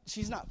she's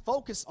not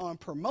focused on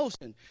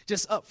promotion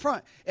just up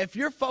front. If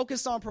you're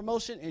focused on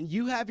promotion and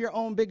you have your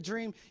own big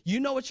dream, you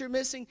know what you're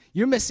missing?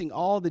 You're missing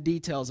all the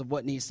details of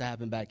what needs to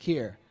happen back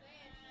here.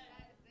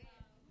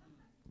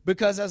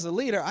 Because as a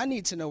leader, I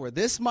need to know where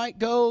this mic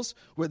goes,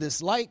 where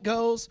this light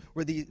goes,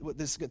 where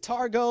this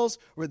guitar goes,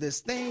 where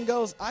this thing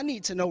goes. I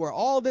need to know where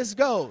all this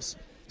goes.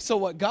 So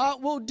what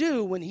God will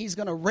do when he's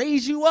going to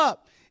raise you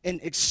up and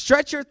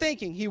stretch your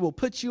thinking, he will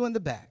put you in the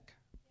back.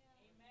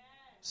 Amen.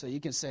 So you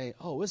can say,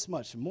 oh, it's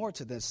much more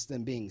to this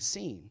than being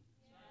seen.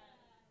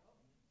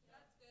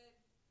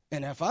 Yeah.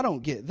 And if I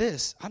don't get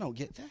this, I don't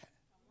get that.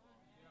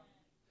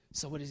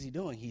 So what is he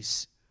doing?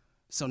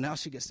 So now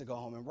she gets to go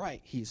home and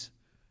write.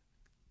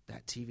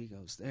 That TV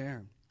goes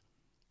there.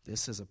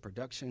 This is a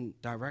production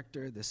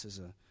director. This is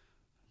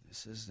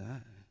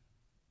that.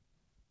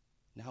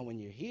 Now when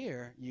you're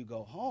here, you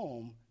go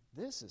home.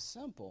 This is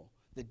simple.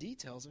 The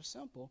details are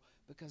simple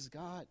because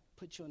God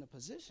put you in a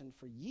position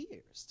for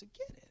years to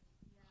get it.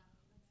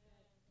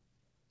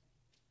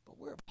 But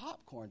we're a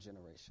popcorn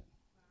generation.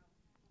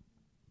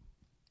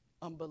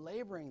 I'm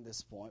belaboring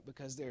this point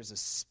because there's a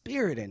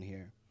spirit in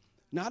here.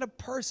 Not a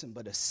person,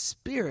 but a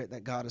spirit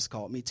that God has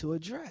called me to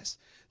address.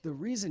 The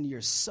reason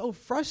you're so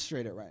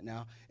frustrated right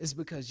now is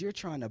because you're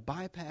trying to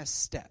bypass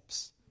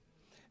steps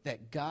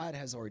that God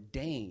has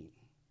ordained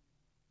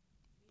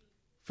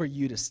for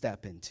you to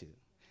step into.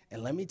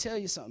 And let me tell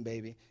you something,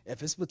 baby.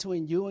 If it's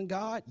between you and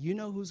God, you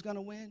know who's going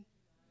to win?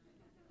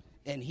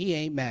 And he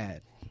ain't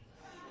mad.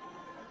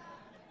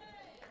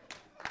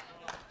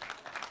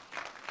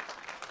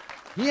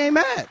 He ain't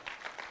mad.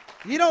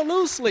 He don't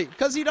lose sleep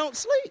because he don't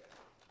sleep.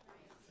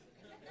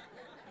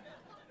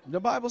 The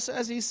Bible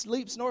says he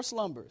sleeps nor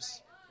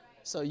slumbers.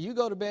 So you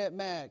go to bed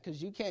mad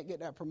because you can't get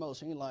that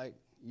promotion. You're like,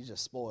 you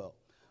just spoiled.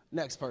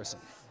 Next person.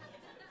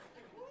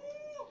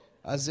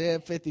 Isaiah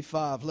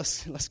 55.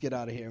 Let's get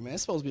out of here, man.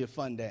 It's supposed to be a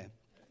fun day.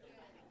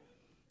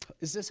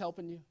 Is this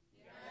helping you?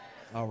 Yes.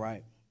 All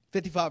right.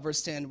 55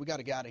 verse 10. We got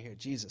to get out of here.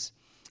 Jesus.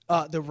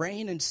 The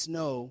rain and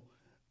snow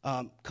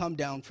come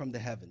down from the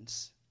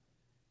heavens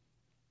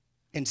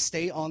and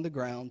stay on the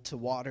ground to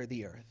water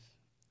the earth.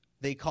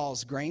 They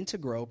cause grain to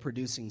grow,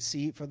 producing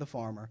seed for the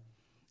farmer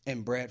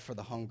and bread for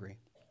the hungry.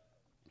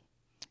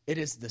 It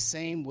is the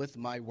same with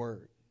my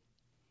word.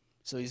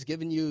 So he's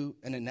giving you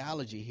an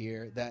analogy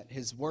here that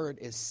his word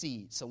is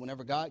seed. So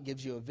whenever God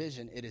gives you a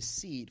vision, it is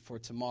seed for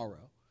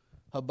tomorrow.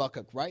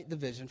 Habakkuk, write the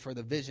vision, for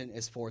the vision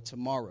is for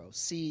tomorrow.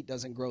 Seed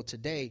doesn't grow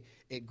today,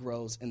 it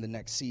grows in the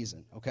next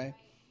season, okay?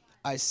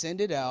 I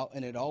send it out,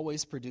 and it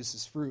always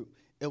produces fruit.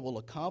 It will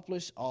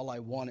accomplish all I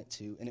want it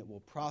to, and it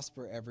will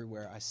prosper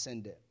everywhere I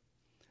send it.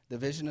 The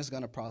vision is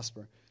going to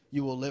prosper.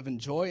 You will live in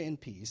joy and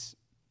peace.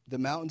 The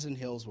mountains and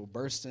hills will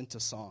burst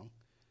into song,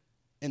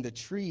 and the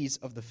trees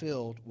of the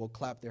field will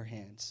clap their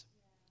hands.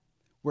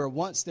 Where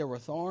once there were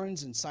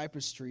thorns and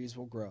cypress trees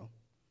will grow.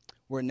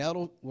 Where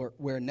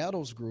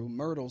nettles grew,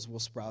 myrtles will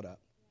sprout up.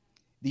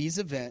 These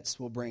events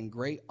will bring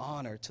great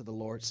honor to the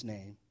Lord's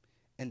name,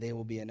 and they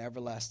will be an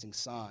everlasting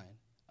sign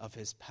of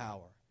his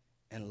power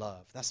and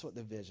love. That's what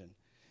the vision.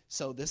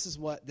 So this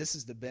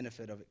is the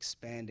benefit of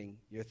expanding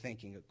your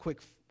thinking. A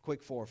quick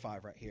 4 or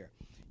 5 right here.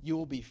 You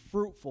will be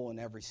fruitful in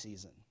every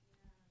season.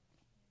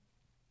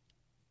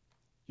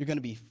 You're going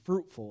to be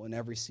fruitful in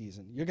every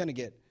season. You're going to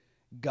get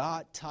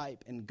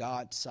God-type and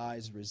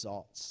God-sized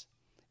results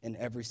in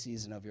every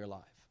season of your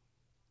life.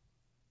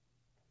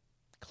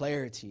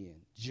 Clarity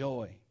and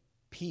joy,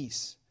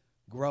 peace,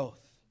 growth.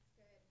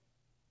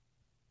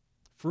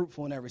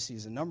 Fruitful in every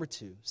season. Number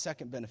 2,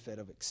 second benefit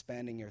of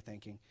expanding your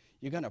thinking.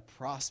 You're going to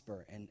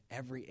prosper in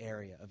every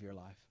area of your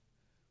life.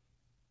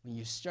 When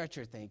you stretch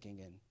your thinking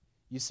and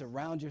you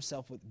surround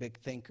yourself with big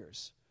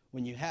thinkers,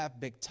 when you have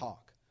big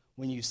talk,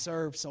 when you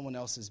serve someone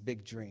else's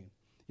big dream,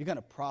 you're going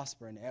to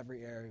prosper in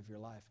every area of your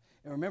life.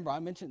 And remember, I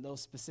mentioned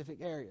those specific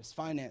areas,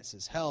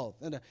 finances, health.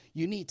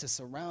 You need to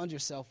surround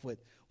yourself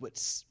with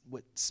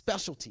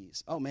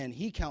specialties. Oh, man,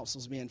 he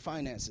counsels me in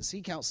finances.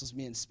 He counsels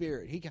me in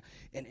spirit.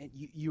 And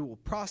you will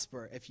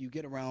prosper if you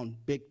get around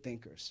big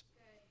thinkers.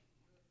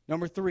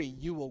 Number 3,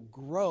 you will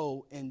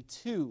grow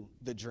into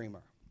the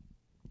dreamer.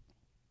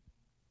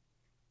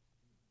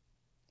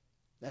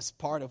 That's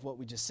part of what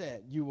we just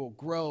said. You will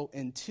grow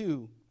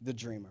into the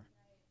dreamer.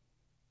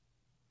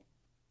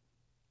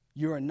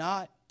 You are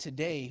not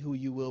today who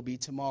you will be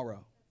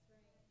tomorrow.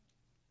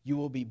 You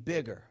will be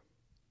bigger,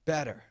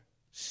 better,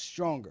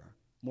 stronger,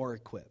 more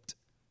equipped.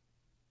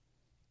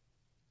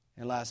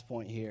 And last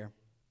point here.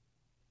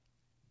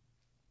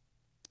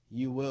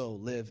 you will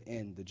live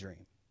in the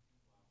dream.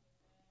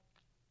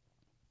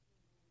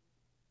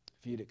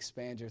 If you'd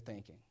expand your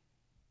thinking.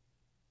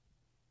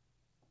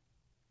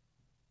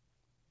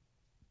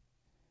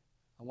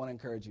 I want to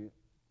encourage you.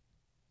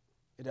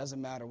 It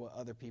doesn't matter what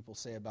other people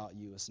say about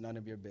you. It's none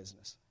of your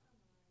business.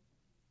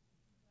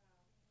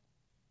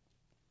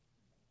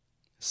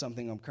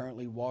 Something I'm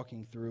currently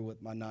walking through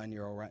with my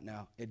 9-year-old right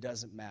now. It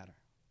doesn't matter.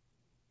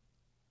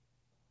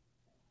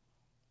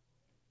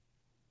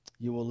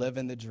 You will live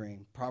in the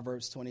dream.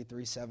 Proverbs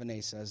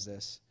 23:7a says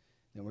this.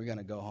 Then we're going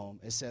to go home.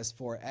 It says,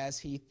 for as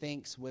he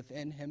thinks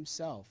within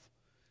himself,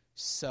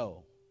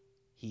 so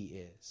he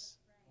is.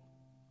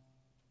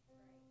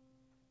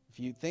 If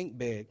you think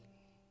big,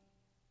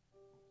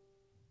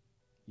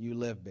 you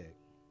live big.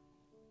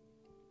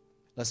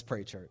 Let's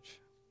pray, church.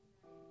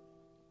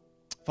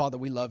 Father,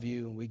 we love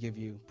you and we give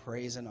you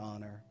praise and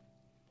honor.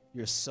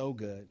 You're so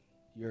good.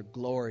 You're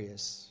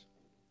glorious.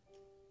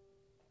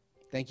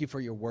 Thank you for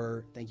your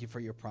word. Thank you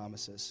for your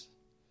promises.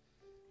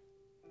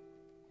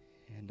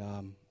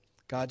 And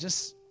God,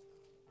 just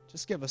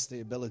give us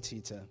the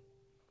ability to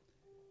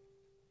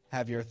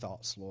have your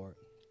thoughts, Lord.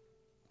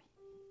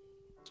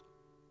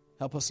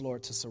 Help us,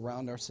 Lord, to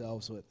surround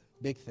ourselves with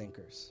big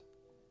thinkers.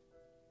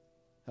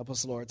 Help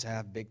us, Lord, to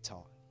have big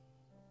talk.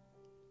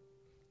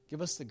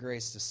 Give us the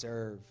grace to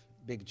serve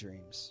big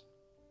dreams.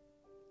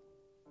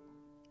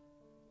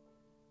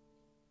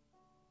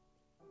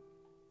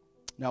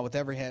 Now, with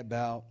every head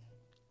bowed,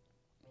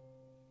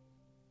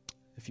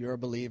 if you're a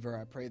believer,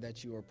 I pray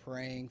that you are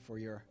praying for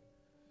your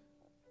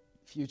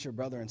future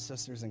brother and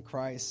sisters in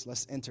Christ.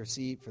 Let's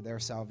intercede for their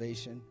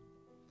salvation,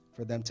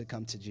 for them to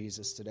come to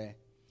Jesus today.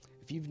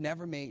 If you've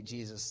never made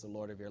Jesus the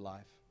Lord of your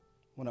life,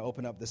 I want to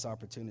open up this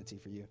opportunity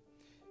for you.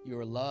 You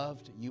are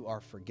loved. You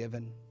are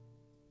forgiven.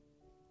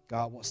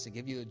 God wants to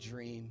give you a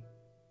dream.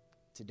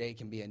 Today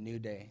can be a new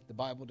day. The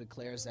Bible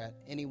declares that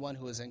anyone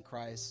who is in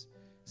Christ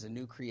is a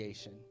new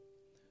creation.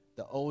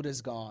 The old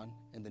is gone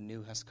and the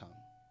new has come.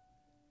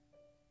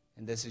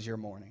 And this is your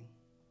morning.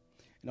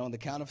 And on the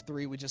count of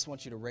 3, we just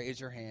want you to raise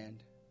your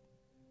hand.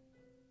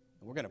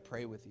 And we're going to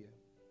pray with you.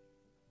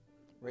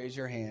 Raise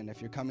your hand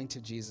if you're coming to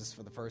Jesus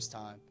for the first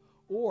time,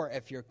 or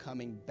if you're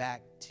coming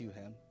back to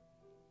him.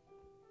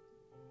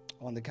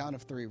 On the count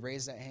of 3,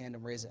 raise that hand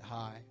and raise it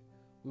high.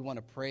 We want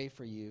to pray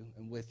for you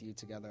and with you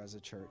together as a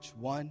church.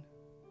 1,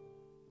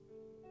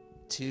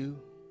 2,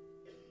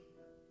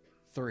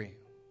 3.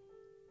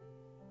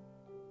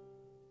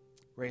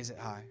 Raise it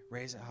high.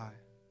 Raise it high.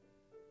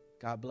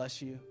 God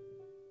bless you.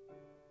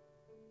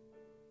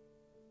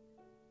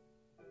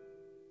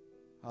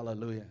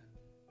 Hallelujah.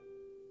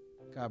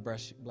 God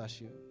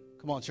bless you.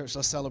 Come on, church,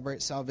 let's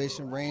celebrate.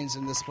 Salvation reigns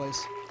in this place.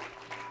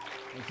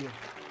 Thank you.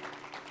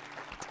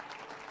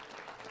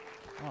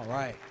 All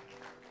right.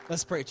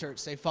 Let's pray, church.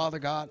 Say, Father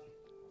God,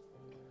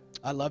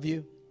 I love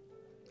you.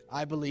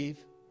 I believe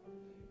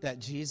that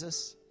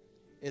Jesus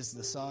is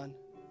the Son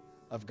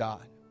of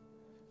God.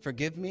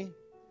 Forgive me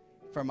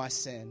for my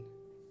sin.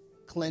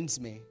 Cleanse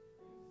me.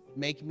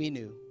 Make me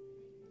new.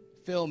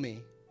 Fill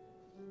me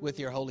with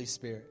your Holy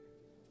Spirit.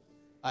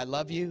 I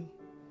love you.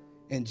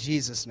 In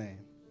Jesus' name,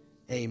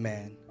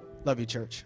 amen. Love you, church.